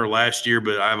our punter last year,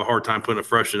 but I have a hard time putting a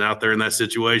freshman out there in that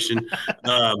situation.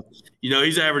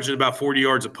 He's averaging about 40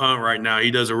 yards a punt right now. He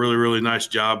does a really, really nice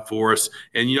job for us.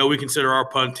 And, we consider our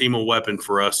punt team a weapon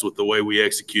for us with the way we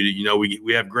execute it.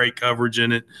 We have great coverage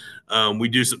in it. We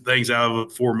do some things out of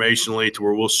it formationally to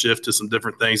where we'll shift to some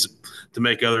different things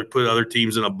to put other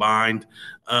teams in a bind.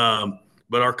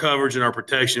 But our coverage and our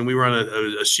protection, we run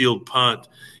a shield punt.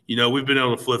 We've been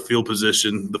able to flip field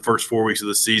position the first 4 weeks of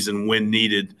the season when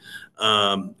needed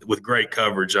with great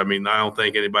coverage. I don't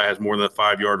think anybody has more than a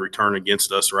 5-yard return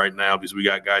against us right now because we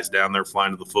got guys down there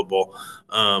flying to the football.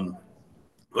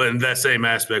 But in that same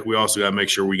aspect, we also got to make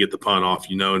sure we get the punt off,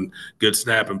 and good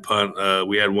snap and punt.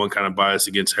 We had one kind of bias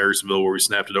against Harrisonville where we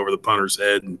snapped it over the punter's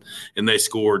head and they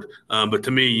scored. But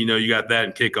to me, you got that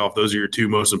and kickoff. Those are your 2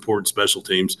 most important special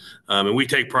teams. And we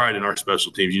take pride in our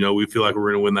special teams. We feel like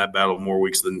we're going to win that battle more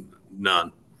weeks than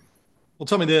none. Well,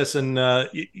 tell me this. And,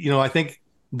 I think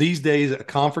these days a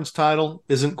conference title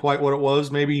isn't quite what it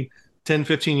was maybe 10,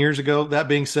 15 years ago. That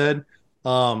being said,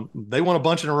 they won a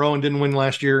bunch in a row and didn't win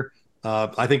last year.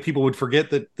 I think people would forget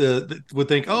that would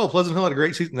think, oh, Pleasant Hill had a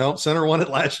great season. No, Center won it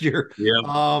last year.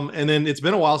 Yeah. And then it's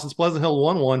been a while since Pleasant Hill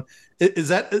won one.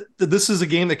 This is a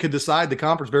game that could decide the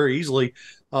conference very easily.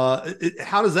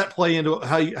 How does that play into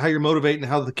how you're motivating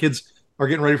how the kids are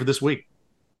getting ready for this week?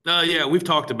 Yeah, we've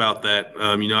talked about that.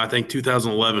 I think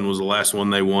 2011 was the last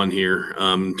one they won here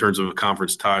in terms of a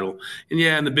conference title. And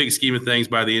in the big scheme of things,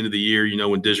 by the end of the year,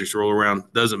 when districts roll around,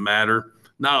 doesn't matter.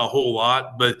 Not a whole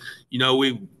lot, but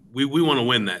we want to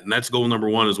win that. And that's goal number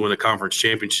 1 is win a conference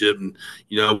championship. And,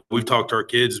 we've talked to our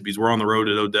kids because we're on the road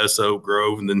at Odessa, Oak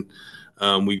Grove, and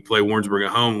then we play Warrensburg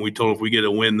at home. And we told them if we get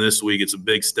a win this week, it's a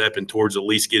big step in towards at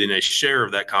least getting a share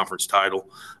of that conference title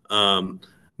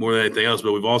more than anything else.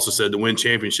 But we've also said to win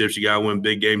championships, you got to win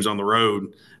big games on the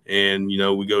road. And,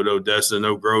 we go to Odessa and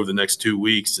Oak Grove the next 2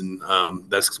 weeks. And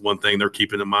that's one thing they're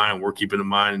keeping in mind. And we're keeping in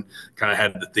mind and kind of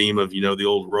had the theme of, the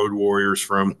old road warriors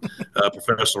from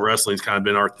professional wrestling has kind of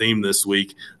been our theme this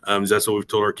week. That's what we've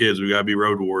told our kids. We got to be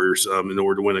road warriors in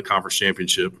order to win a conference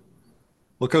championship.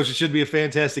 Well, Coach, it should be a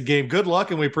fantastic game. Good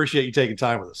luck, and we appreciate you taking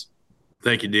time with us.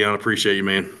 Thank you, Dion. Appreciate you,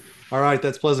 man. All right,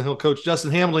 that's Pleasant Hill coach Justin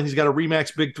Hamlin. He's got a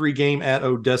Remax Big 3 game at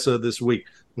Odessa this week.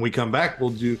 When we come back,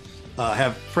 we'll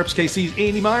have Preps KC's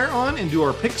Andy Meyer on and do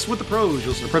our picks with the pros.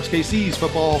 You'll listen to Preps KC's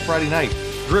Football Friday Night,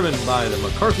 driven by the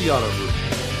McCarthy Auto Group.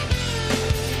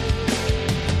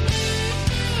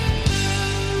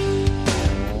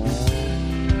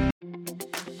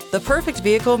 The perfect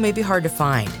vehicle may be hard to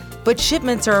find, but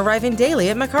shipments are arriving daily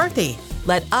at McCarthy.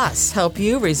 Let us help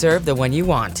you reserve the one you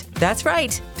want. That's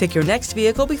right. Pick your next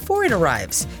vehicle before it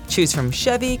arrives. Choose from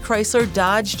Chevy, Chrysler,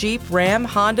 Dodge, Jeep, Ram,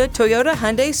 Honda, Toyota,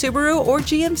 Hyundai, Subaru, or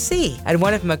GMC at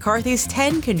one of McCarthy's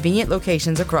 10 convenient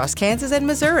locations across Kansas and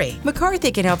Missouri.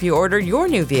 McCarthy can help you order your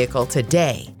new vehicle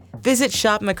today. Visit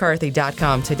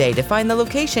shopmccarthy.com today to find the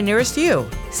location nearest you.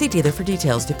 See dealer for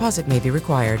details. Deposit may be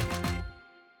required.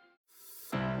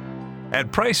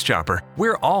 At Price Chopper,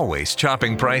 we're always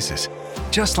chopping prices,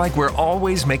 just like we're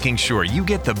always making sure you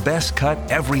get the best cut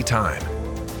every time.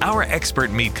 Our expert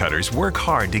meat cutters work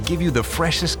hard to give you the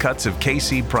freshest cuts of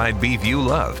KC Pride beef you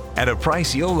love at a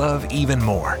price you'll love even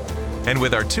more. And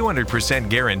with our 200%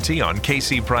 guarantee on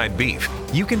KC Pride beef,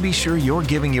 you can be sure you're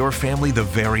giving your family the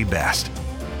very best.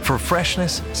 For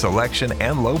freshness, selection,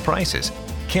 and low prices,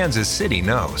 Kansas City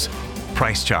knows.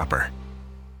 Price Chopper.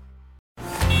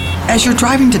 As you're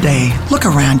driving today, look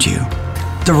around you.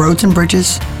 The roads and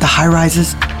bridges, the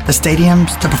high-rises, the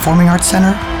stadiums, the Performing Arts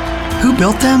Center. Who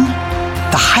built them?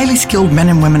 The highly skilled men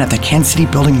and women at the Kansas City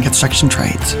Building and Construction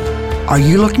Trades. Are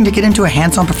you looking to get into a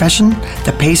hands-on profession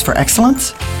that pays for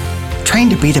excellence? Train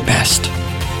to be the best.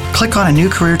 Click on a new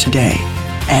career today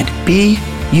at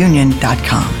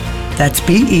beunion.com. That's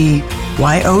BEYOUNION.com.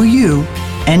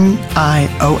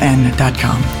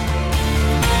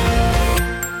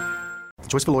 The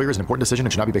choice of a lawyer is an important decision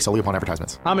and should not be based solely upon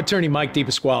advertisements. I'm attorney Mike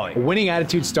DePasquale. A winning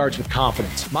attitude starts with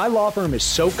confidence. My law firm is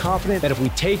so confident that if we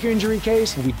take your injury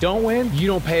case and we don't win, you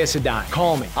don't pay us a dime.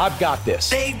 Call me. I've got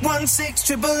this.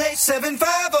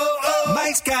 816-888-7500.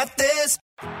 Mike's got this.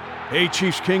 Hey,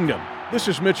 Chiefs Kingdom. This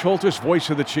is Mitch Holthus, voice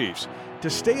of the Chiefs. To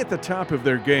stay at the top of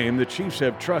their game, the Chiefs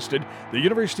have trusted the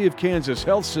University of Kansas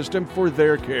Health System for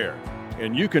their care.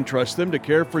 And you can trust them to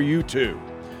care for you too.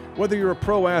 Whether you're a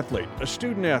pro athlete, a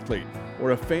student athlete,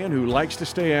 or a fan who likes to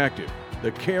stay active,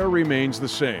 the care remains the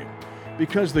same.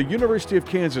 Because the University of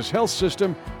Kansas Health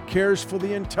System cares for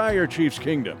the entire Chiefs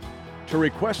Kingdom. To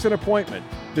request an appointment,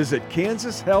 visit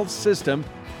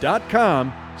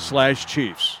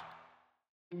kansashealthsystem.com/Chiefs.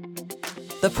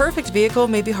 The perfect vehicle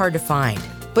may be hard to find,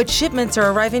 but shipments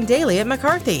are arriving daily at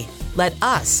McCarthy. Let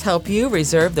us help you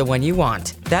reserve the one you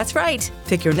want. That's right.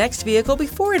 Pick your next vehicle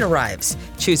before it arrives.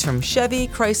 Choose from Chevy,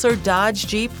 Chrysler, Dodge,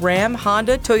 Jeep, Ram,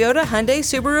 Honda, Toyota, Hyundai,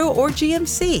 Subaru, or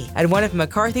GMC at one of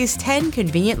McCarthy's 10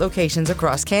 convenient locations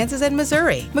across Kansas and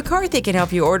Missouri. McCarthy can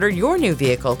help you order your new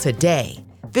vehicle today.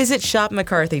 Visit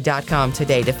shopmccarthy.com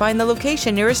today to find the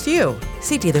location nearest you.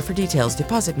 See dealer for details.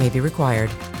 Deposit may be required.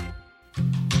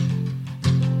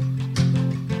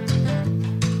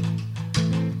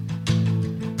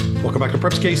 Welcome back to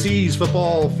Preps KC's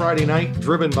Football Friday Night,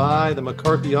 driven by the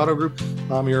McCarthy Auto Group.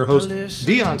 I'm your host,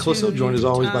 Dion Clisso, joined as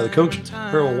always by the coach,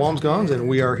 Harold Walmsgons, and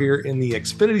we are here in the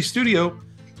Xfinity studio,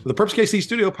 the Preps KC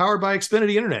studio, powered by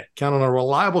Xfinity Internet. Count on a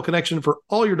reliable connection for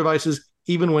all your devices,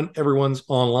 even when everyone's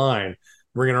online.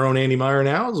 Bringing our own Andy Meyer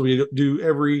now, as we do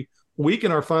every week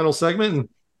in our final segment. And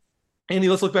Andy,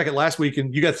 let's look back at last week,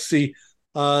 and you got to see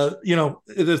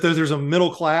there's a middle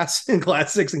class in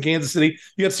Class 6 in Kansas City.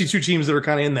 You have to see two teams that are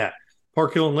kind of in that,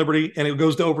 Park Hill and Liberty, and it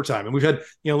goes to overtime. And we've had,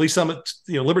 Lee Summit,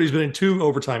 Liberty's been in 2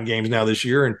 overtime games now this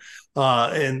year, and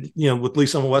with Lee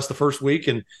Summit West the first week.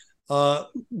 And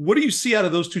what do you see out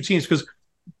of those two teams? Because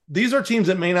these are teams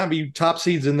that may not be top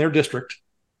seeds in their district,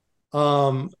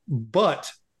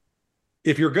 but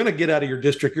if you're going to get out of your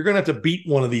district, you're going to have to beat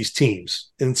one of these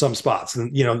teams in some spots.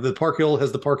 And the Park Hill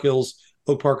has the Park Hills,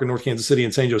 Oak Park in North Kansas City,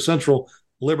 and St. Joe Central.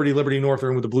 Liberty North are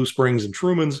in with the Blue Springs and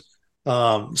Truman's.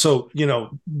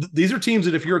 These are teams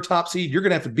that if you're a top seed, you're going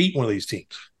to have to beat one of these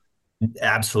teams.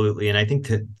 Absolutely. And I think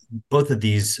that both of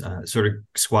these sort of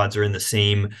squads are in the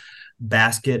same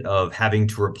basket of having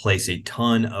to replace a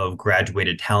ton of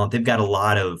graduated talent. They've got a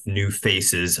lot of new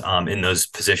faces in those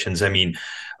positions. I mean,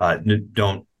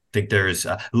 don't think there's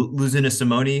losing a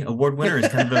Simone Award winner is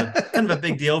kind of a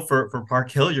big deal for Park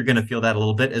Hill. You're going to feel that a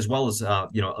little bit, as well as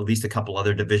at least a couple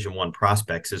other Division I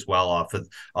prospects as well off of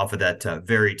that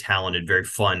very talented, very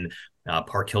fun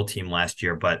Park Hill team last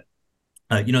year. But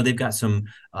they've got some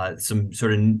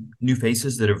sort of new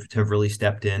faces that have really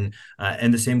stepped in,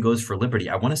 and the same goes for Liberty.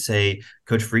 I want to say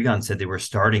Coach Freegon said they were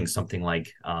starting something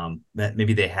like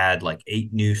maybe they had like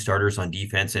 8 new starters on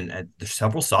defense, and there's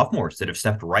several sophomores that have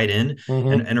stepped right in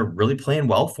and are really playing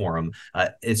well for them.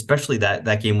 Especially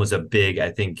that game was a big,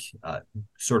 I think,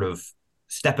 sort of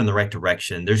step in the right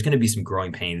direction. There's going to be some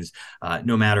growing pains,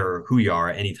 no matter who you are,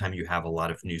 anytime you have a lot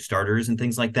of new starters and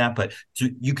things like that. But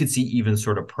you could see even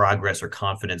sort of progress or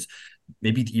confidence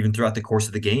maybe even throughout the course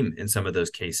of the game in some of those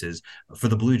cases. For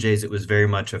the Blue Jays, it was very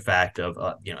much a fact of,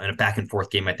 in a back and forth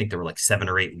game, I think there were like 7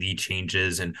 or 8 lead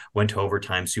changes and went to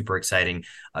overtime, super exciting.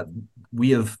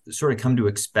 We have sort of come to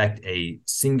expect a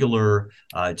singular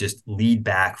just lead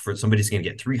back for somebody's going to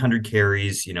get 300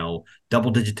 carries,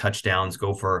 double-digit touchdowns,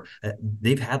 go for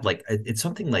they've had it's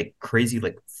something like crazy,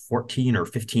 like 14 or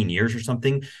 15 years or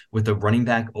something with a running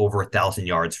back over 1,000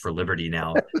 yards for Liberty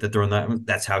now that they're on that.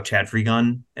 That's how Chad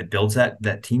Freegon builds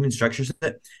that team and structures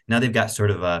it. Now they've got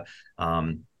sort of a,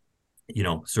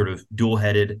 sort of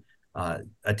dual-headed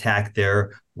attack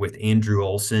there with Andrew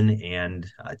Olson and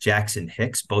Jackson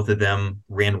Hicks. Both of them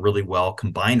ran really well,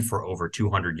 combined for over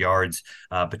 200 yards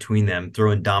between them.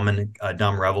 Throw in Dom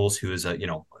Revels, who is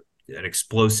an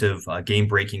explosive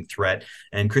game-breaking threat,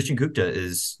 and Christian Gupta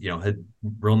is a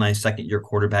real nice second-year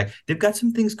quarterback. They've got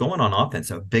some things going on offense,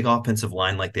 a big offensive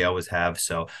line like they always have.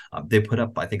 So they put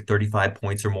up, I think, 35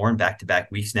 points or more in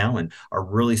back-to-back weeks now, and are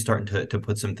really starting to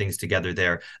put some things together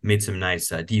there. Made some nice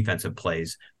defensive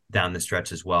plays down the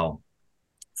stretch as well.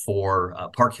 For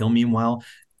Park Hill, meanwhile,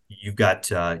 you've got,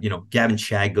 Gavin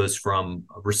Shag goes from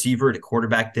a receiver to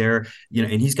quarterback there,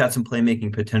 and he's got some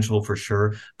playmaking potential for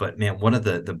sure. But man, one of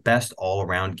the best all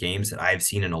around games that I've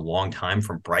seen in a long time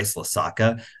from Bryce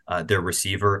Lasaka, their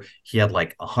receiver. He had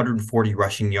like 140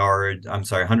 receiving yards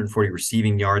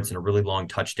and a really long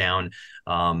touchdown.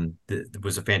 It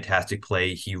was a fantastic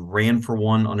play. He ran for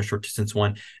one on a short distance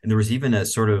one. And there was even a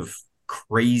sort of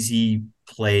crazy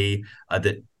play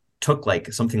that took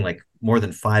something like more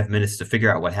than 5 minutes to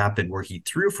figure out what happened, where he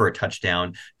threw for a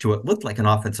touchdown to what looked like an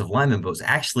offensive lineman, but was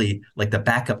actually like the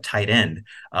backup tight end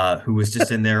who was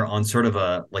just in there on sort of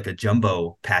a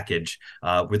jumbo package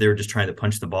where they were just trying to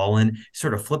punch the ball in. He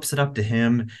sort of flips it up to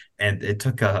him, and it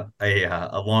took a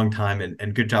long time,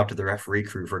 and good job to the referee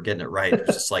crew for getting it right. It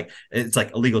was just it's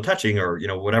like illegal touching or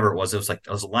whatever it was. It was like,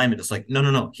 as a lineman, it's like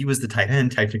no, he was the tight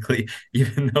end technically,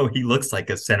 even though he looks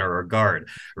like a center or guard,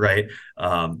 right?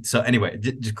 So anyway,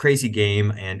 just crazy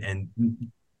game, and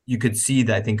you could see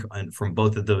that, I think, from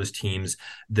both of those teams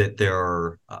that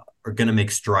they're are going to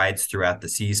make strides throughout the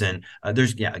season.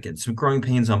 There's again some growing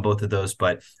pains on both of those,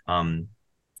 but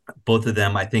both of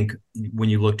them, I think, when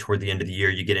you look toward the end of the year,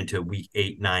 you get into week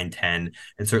 8, 9, 10,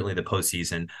 and certainly the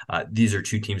postseason. These are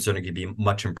two teams that are going to be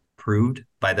much improved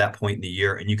by that point in the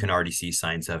year, and you can already see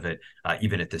signs of it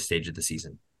even at this stage of the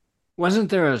season. Wasn't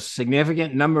there a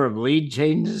significant number of lead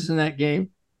changes in that game?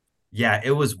 Yeah,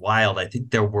 it was wild. I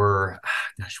think there were,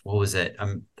 what was it?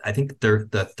 I think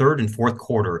the third and fourth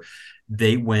quarter,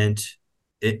 they went,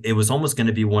 it was almost going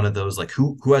to be one of those, like,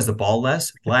 who has the ball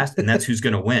last, and that's who's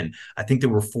going to win. I think there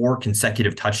were 4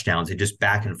 consecutive touchdowns. They just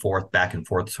back and forth,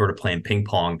 sort of playing ping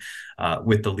pong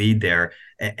with the lead there.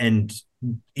 And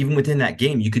even within that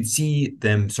game, you could see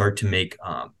them start to make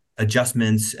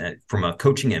adjustments from a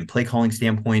coaching and play calling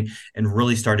standpoint, and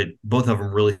both of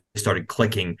them really started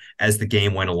clicking as the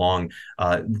game went along.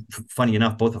 Funny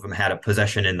enough, both of them had a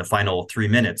possession in the final 3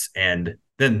 minutes, and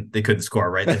then they couldn't score,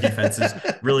 right? The defenses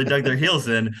really dug their heels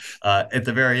in at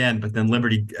the very end, but then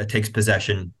Liberty takes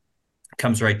possession,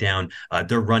 comes right down.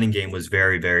 Their running game was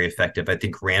very, very effective. I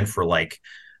think ran for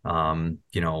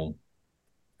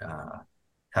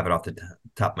have it off the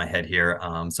top of my head here,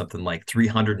 something like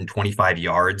 325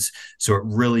 yards. So it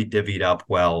really divvied up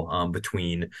well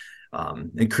between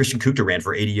and Christian Gupta ran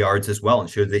for 80 yards as well, and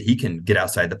showed that he can get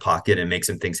outside the pocket and make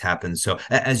some things happen. So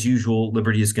as usual,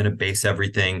 Liberty is going to base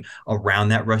everything around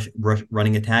that rush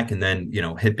running attack, and then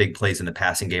hit big plays in the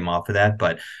passing game off of that.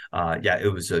 But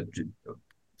it was a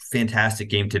fantastic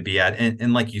game to be at,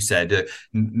 and like you said,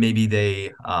 maybe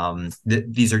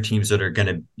these are teams that are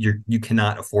gonna you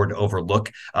cannot afford to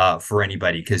overlook for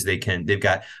anybody, because they've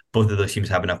got, both of those teams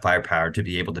have enough firepower to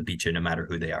be able to beat you no matter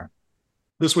who they are.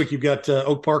 This week you've got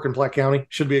Oak Park and Platte County.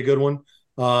 Should be a good one.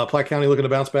 Platte County looking to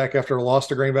bounce back after a loss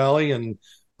to Green Valley, and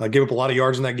give up a lot of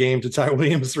yards in that game to Ty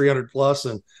Williams, 300 plus,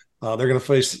 and they're going to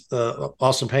face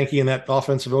Austin Pankey in that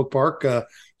offense of Oak Park.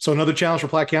 So another challenge for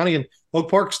Platte County, and Oak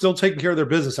Park still taking care of their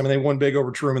business. I mean, they won big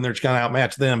over Truman. They're just kind of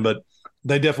outmatched them, but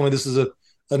this is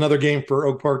another game for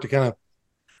Oak Park to kind of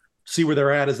see where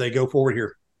they're at as they go forward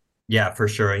here. Yeah, for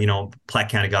sure. Platte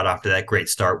County got off to that great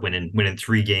start, winning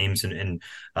 3 games in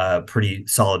pretty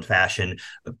solid fashion.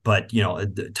 But,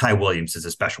 Ty Williams is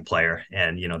a special player,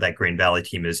 and, that Green Valley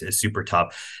team is super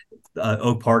tough.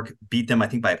 Oak Park beat them, I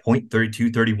think, by a point,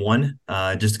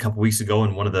 32-31, just a couple weeks ago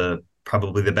in one of the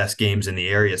probably the best games in the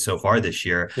area so far this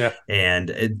year. Yeah. And,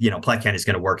 Platte County is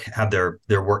going to have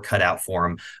their work cut out for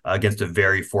them against a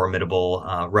very formidable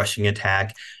rushing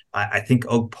attack. I think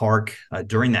Oak Park,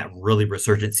 during that really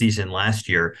resurgent season last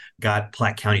year, got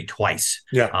Platte County twice.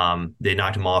 Yeah. They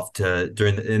knocked them off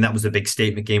and that was a big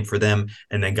statement game for them,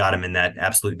 and then got them in that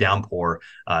absolute downpour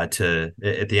at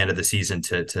the end of the season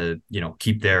to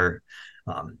keep their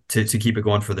to keep it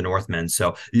going for the Northmen.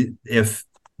 So if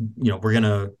we're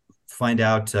gonna find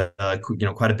out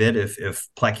quite a bit if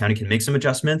Platte County can make some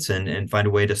adjustments and find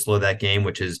a way to slow that game,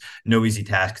 which is no easy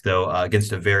task though,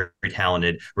 against a very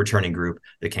talented returning group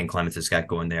that Ken Clements has got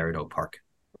going there at Oak Park.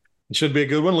 It should be a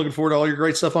good one. Looking forward to all your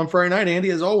great stuff on Friday night,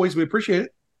 Andy. As always, we appreciate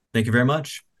it. Thank you very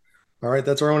much. All right,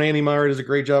 that's our own Andy Meyer. It does a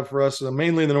great job for us,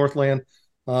 mainly in the Northland,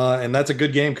 and that's a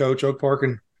good game, Coach. Oak Park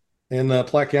and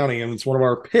Platte County, and it's one of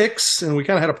our picks. And we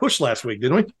kind of had a push last week,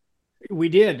 didn't we? We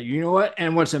did. You know what?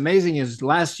 And what's amazing is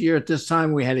last year at this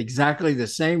time, we had exactly the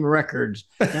same records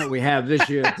that we have this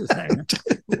year at the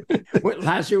same.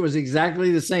 Last year was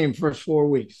exactly the same first 4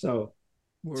 weeks. So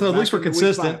at least we're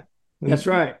consistent. That's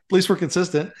right. At least we're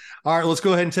consistent. All right, let's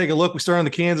go ahead and take a look. We start on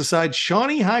the Kansas side.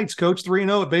 Shawnee Heights, Coach,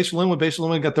 3-0 at Basehor Linwood. Basehor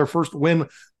Linwood got their first win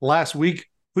last week.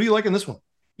 Who do you like in this one?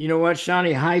 You know what?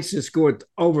 Shawnee Heights has scored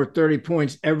over 30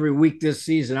 points every week this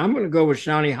season. I'm going to go with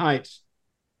Shawnee Heights.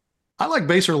 I like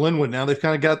Basehor Linwood now. They've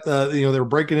kind of got they're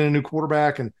breaking in a new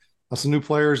quarterback and some new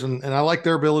players, and I like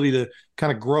their ability to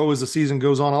kind of grow as the season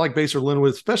goes on. I like Basehor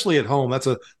Linwood, especially at home. That's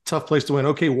a tough place to win.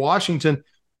 Okay, Washington,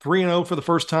 3-0 for the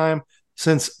first time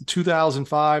since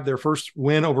 2005. Their first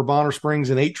win over Bonner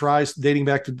Springs in 8 tries dating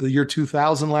back to the year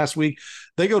 2000 last week.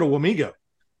 They go to Wamego,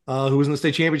 who was in the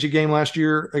state championship game last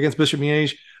year against Bishop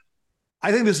Miege.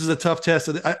 I think this is a tough test.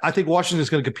 I think Washington is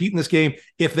going to compete in this game.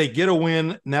 If they get a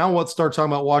win, now let's start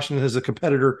talking about Washington as a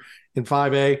competitor in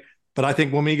 5A. But I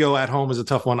think Wamego at home is a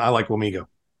tough one. I like Wamego.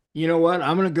 You know what?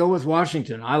 I'm going to go with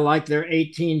Washington. I like their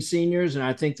 18 seniors, and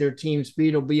I think their team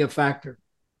speed will be a factor.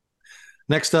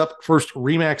 Next up, first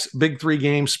RE/MAX Big 3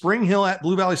 game, Spring Hill at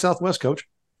Blue Valley Southwest, Coach.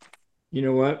 You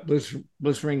know what? Blue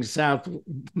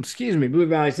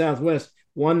Valley Southwest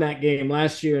won that game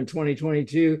last year in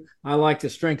 2022. I like the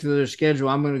strength of their schedule.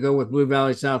 I'm going to go with Blue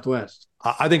Valley Southwest.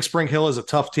 I think Spring Hill is a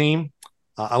tough team.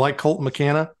 I like Colton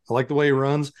McKenna. I like the way he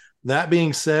runs. That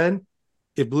being said,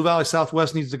 if Blue Valley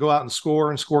Southwest needs to go out and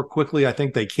score quickly, I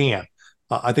think they can.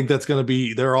 I think that's going to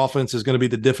be their offense is going to be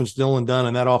the difference. Dylan Dunn,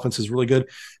 and that offense is really good.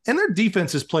 And their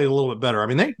defense has played a little bit better. I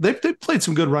mean, they've played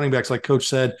some good running backs, like Coach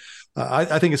said.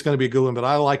 I think it's going to be a good one, but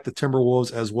I like the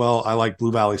Timberwolves as well. I like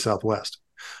Blue Valley Southwest.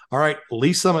 All right,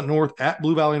 Lee Summit North at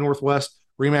Blue Valley Northwest,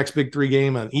 RE/MAX Big 3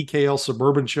 game, an EKL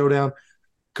Suburban Showdown.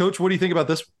 Coach, what do you think about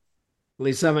this?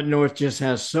 Lee Summit North just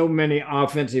has so many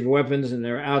offensive weapons, and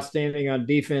they're outstanding on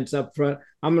defense up front.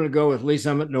 I'm going to go with Lee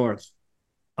Summit North.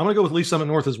 I'm going to go with Lee Summit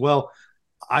North as well.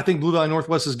 I think Blue Valley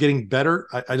Northwest is getting better.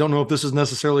 I don't know if this is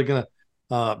necessarily going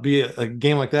to be a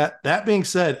game like that. That being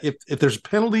said, if there's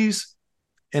penalties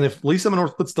and if Lee Summit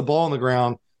North puts the ball on the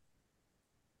ground,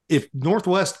 if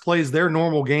Northwest plays their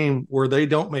normal game where they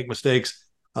don't make mistakes,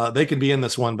 they can be in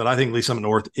this one. But I think Lee Summit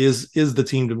North is the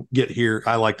team to get here.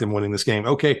 I like them winning this game.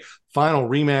 Okay, final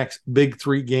RE/MAX Big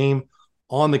 3 game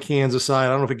on the Kansas side. I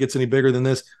don't know if it gets any bigger than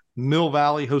this. Mill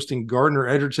Valley hosting Gardner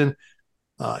Edgerton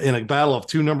in a battle of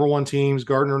 2 number 1 teams.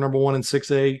 Gardner number 1 in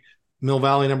 6A, Mill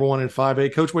Valley number 1 in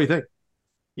 5A. Coach, what do you think?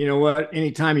 You know what?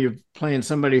 Anytime you're playing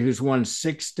somebody who's won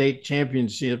 6 state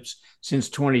championships since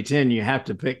 2010, you have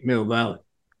to pick Mill Valley.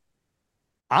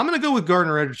 I'm going to go with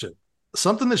Gardner Edgerton.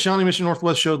 Something that Shawnee Mission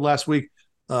Northwest showed last week.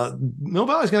 Mill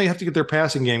Valley's going to have to get their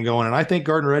passing game going, and I think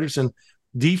Gardner Edgerton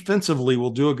defensively will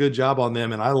do a good job on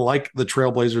them, and I like the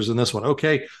Trailblazers in this one.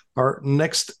 Okay, our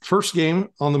first game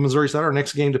on the Missouri side, our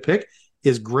next game to pick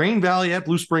is Grain Valley at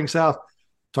Blue Spring South.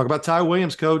 Talk about Ty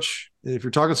Williams, Coach. If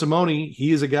you're talking Simone,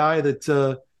 he is a guy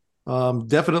that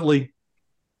definitely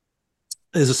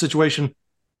is a situation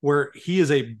where he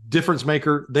is a difference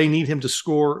maker. They need him to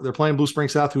score. They're playing Blue Spring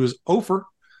South, who is over.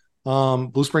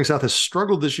 Blue Spring South has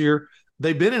struggled this year.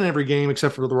 They've been in every game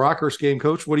except for the Rockhurst game.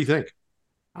 Coach, what do you think?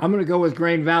 I'm going to go with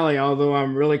Grain Valley, although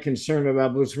I'm really concerned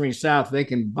about Blue Spring South. They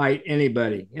can bite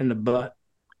anybody in the butt.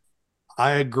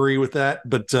 I agree with that,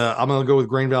 but I'm going to go with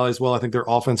Grain Valley as well. I think their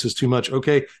offense is too much.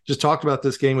 Okay, just talked about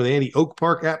this game with Andy. Oak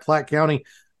Park at Platte County.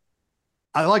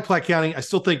 I like Platte County. I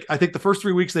think the first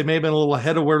 3 weeks they may have been a little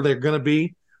ahead of where they're going to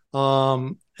be.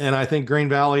 And I think Grain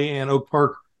Valley and Oak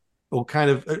Park will kind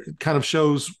of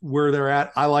shows where they're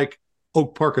at. I like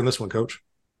Oak Park in this one, Coach.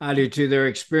 I do too. Their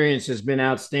experience has been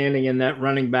outstanding, and that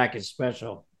running back is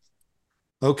special.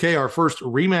 Okay, our first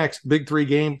RE/MAX Big 3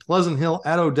 game, Pleasant Hill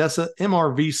at Odessa,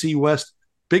 MRVC West,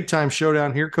 big-time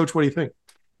showdown here. Coach, what do you think?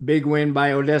 Big win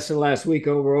by Odessa last week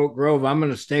over Oak Grove. I'm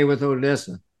going to stay with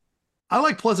Odessa. I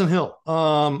like Pleasant Hill.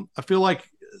 I feel like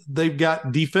they've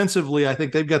got defensively, I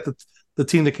think they've got the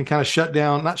team that can kind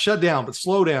of not shut down, but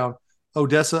slow down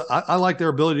Odessa. I like their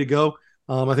ability to go.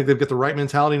 I think they've got the right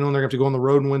mentality, knowing they're going to have to go on the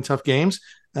road and win tough games.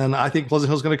 And I think Pleasant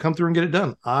Hill's going to come through and get it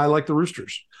done. I like the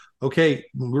Roosters. Okay,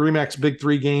 RE/MAX Big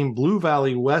 3 game, Blue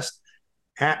Valley West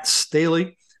at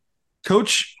Staley.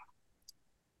 Coach,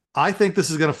 I think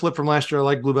this is going to flip from last year. I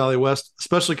like Blue Valley West,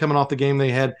 especially coming off the game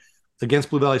they had against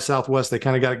Blue Valley Southwest. They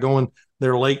kind of got it going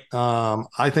there late.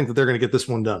 I think that they're going to get this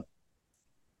one done.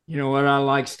 You know what? I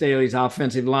like Staley's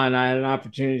offensive line. I had an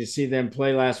opportunity to see them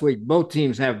play last week. Both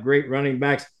teams have great running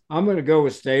backs. I'm going to go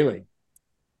with Staley.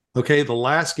 Okay, the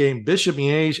last game, Bishop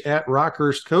Miege at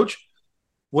Rockhurst. Coach,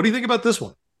 what do you think about this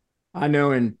one? I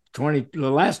know in the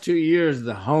last 2 years,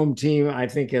 the home team, I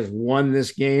think, has won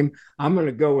this game. I'm going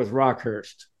to go with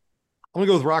Rockhurst. I'm going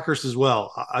to go with Rockhurst as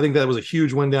well. I think that was a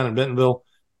huge win down in Bentonville.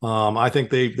 I think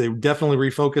they definitely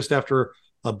refocused after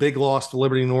a big loss to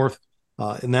Liberty North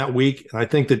in that week. And I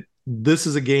think that this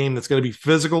is a game that's going to be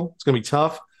physical. It's going to be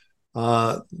tough.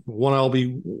 One I'll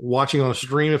be watching on a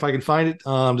stream if I can find it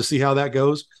to see how that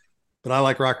goes. But I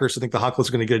like Rockhurst. I think the Hawklets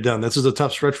are going to get it done. This is a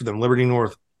tough stretch for them. Liberty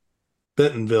North,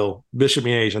 Bentonville, Bishop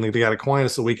Miege. I think they got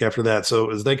Aquinas the week after that. So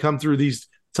as they come through these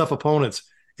tough opponents,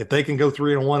 if they can go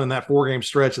 3-1 in that 4-game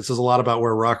stretch, it says a lot about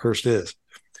where Rockhurst is.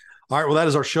 All right, well, that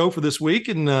is our show for this week.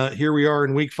 And here we are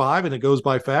in week 5, and it goes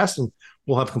by fast, and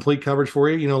we'll have complete coverage for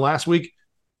you. You know, last week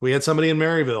we had somebody in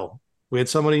Maryville. We had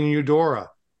somebody in Eudora.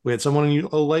 We had someone in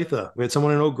Olathe. We had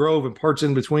someone in Oak Grove and parts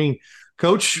in between.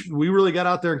 Coach, we really got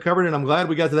out there and covered it, and I'm glad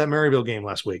we got to that Maryville game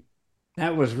last week.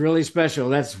 That was really special.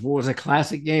 That was a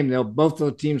classic game. Both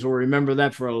those teams will remember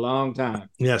that for a long time.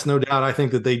 Yes, no doubt. I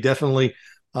think that they definitely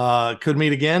could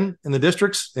meet again in the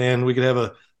districts, and we could have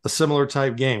a similar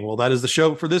type game. Well, that is the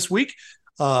show for this week.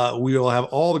 We will have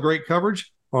all the great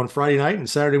coverage on Friday night and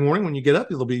Saturday morning. When you get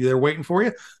up, it'll be there waiting for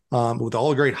you with all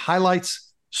the great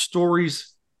highlights,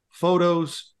 stories,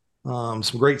 photos, some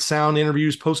great sound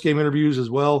interviews, post-game interviews as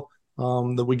well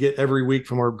that we get every week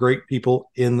from our great people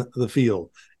in the field.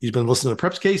 You've been listening to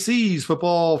Preps KC's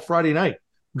Football Friday Night,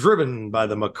 driven by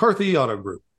the McCarthy Auto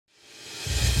Group.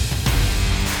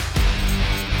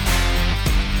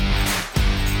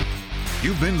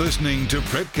 You've been listening to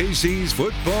Prep KC's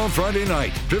Football Friday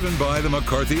Night, driven by the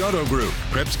McCarthy Auto Group.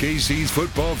 Preps KC's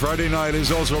Football Friday Night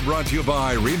is also brought to you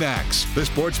by RE/MAX, the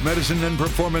Sports Medicine and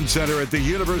Performance Center at the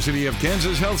University of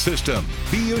Kansas Health System,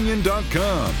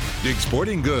 BeUnion.com, Dig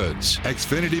Sporting Goods,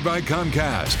 Xfinity by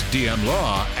Comcast, DM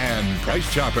Law, and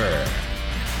Price Chopper.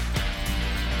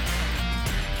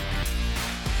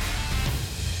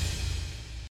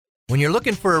 When you're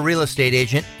looking for a real estate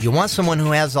agent, you want someone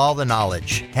who has all the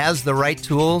knowledge, has the right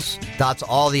tools, dots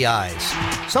all the I's.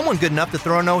 Someone good enough to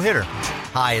throw a no-hitter.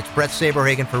 Hi, it's Brett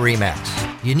Saberhagen for RE/MAX.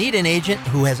 You need an agent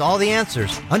who has all the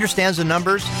answers, understands the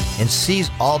numbers, and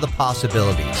sees all the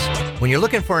possibilities. When you're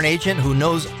looking for an agent who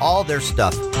knows all their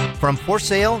stuff, from for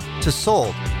sale to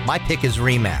sold, my pick is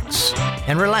RE/MAX.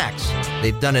 And relax,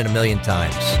 they've done it a million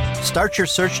times. Start your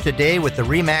search today with the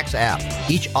RE/MAX app,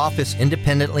 each office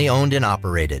independently owned and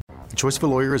operated. The choice of a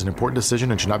lawyer is an important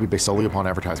decision and should not be based solely upon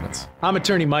advertisements. I'm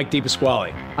attorney Mike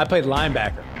DePasquale. I played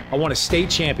linebacker. I won a state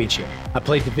championship. I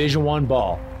played Division I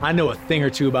ball. I know a thing or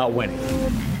two about winning.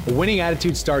 A winning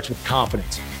attitude starts with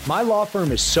confidence. My law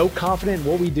firm is so confident in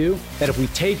what we do that if we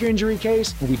take your injury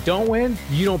case and we don't win,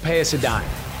 you don't pay us a dime.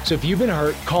 So if you've been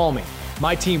hurt, call me.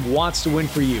 My team wants to win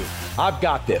for you. I've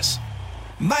got this.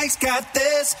 Mike's got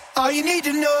this. All you need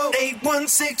to know.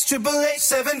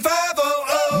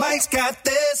 816-888-7500. Mike's got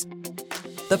this.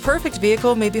 The perfect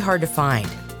vehicle may be hard to find,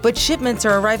 but shipments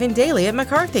are arriving daily at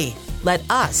McCarthy. Let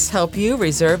us help you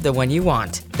reserve the one you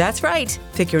want. That's right.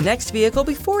 Pick your next vehicle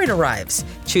before it arrives.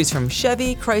 Choose from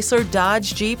Chevy, Chrysler,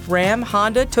 Dodge, Jeep, Ram,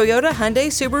 Honda, Toyota, Hyundai,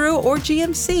 Subaru, or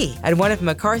GMC at one of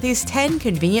McCarthy's 10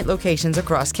 convenient locations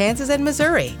across Kansas and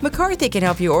Missouri. McCarthy can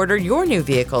help you order your new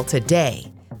vehicle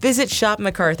today. Visit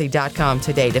shopmccarthy.com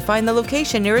today to find the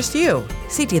location nearest you.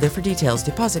 See dealer for details.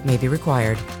 Deposit may be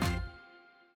required.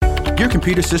 Your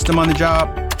computer system on the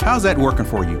job, how's that working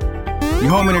for you?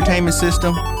 Your home entertainment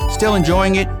system, still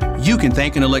enjoying it? You can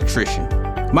thank an electrician.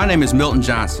 My name is Milton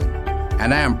Johnson,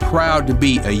 and I am proud to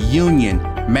be a union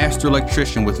master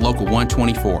electrician with Local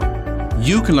 124.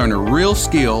 You can learn a real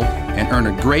skill and earn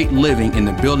a great living in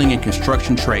the building and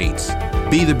construction trades.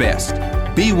 Be the best.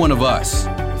 Be one of us.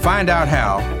 Find out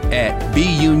how at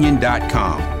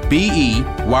beunion.com.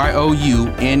 BeYounion.com.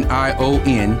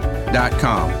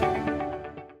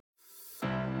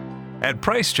 At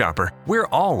Price Chopper, we're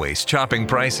always chopping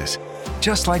prices,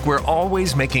 just like we're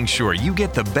always making sure you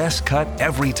get the best cut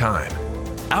every time.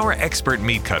 Our expert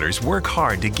meat cutters work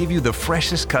hard to give you the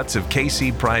freshest cuts of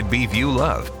KC Pride beef you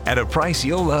love at a price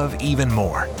you'll love even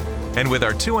more. And with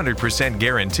our 200%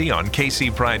 guarantee on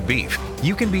KC Pride beef,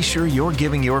 you can be sure you're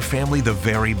giving your family the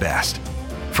very best.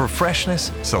 For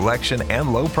freshness, selection,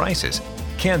 and low prices,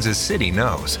 Kansas City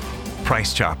knows.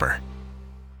 Price Chopper.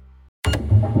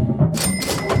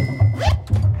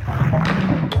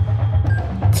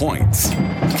 Points,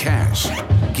 cash,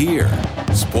 gear,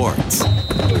 sports.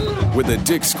 With a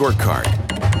Dick's Scorecard,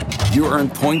 you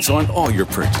earn points on all your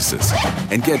purchases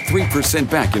and get 3%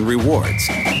 back in rewards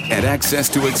and access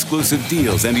to exclusive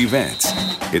deals and events.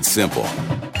 It's simple.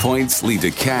 Points lead to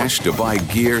cash to buy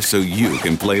gear so you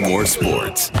can play more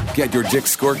sports. Get your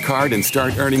Dick's Scorecard and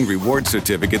start earning reward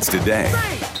certificates today.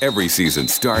 Every season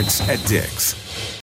starts at Dick's.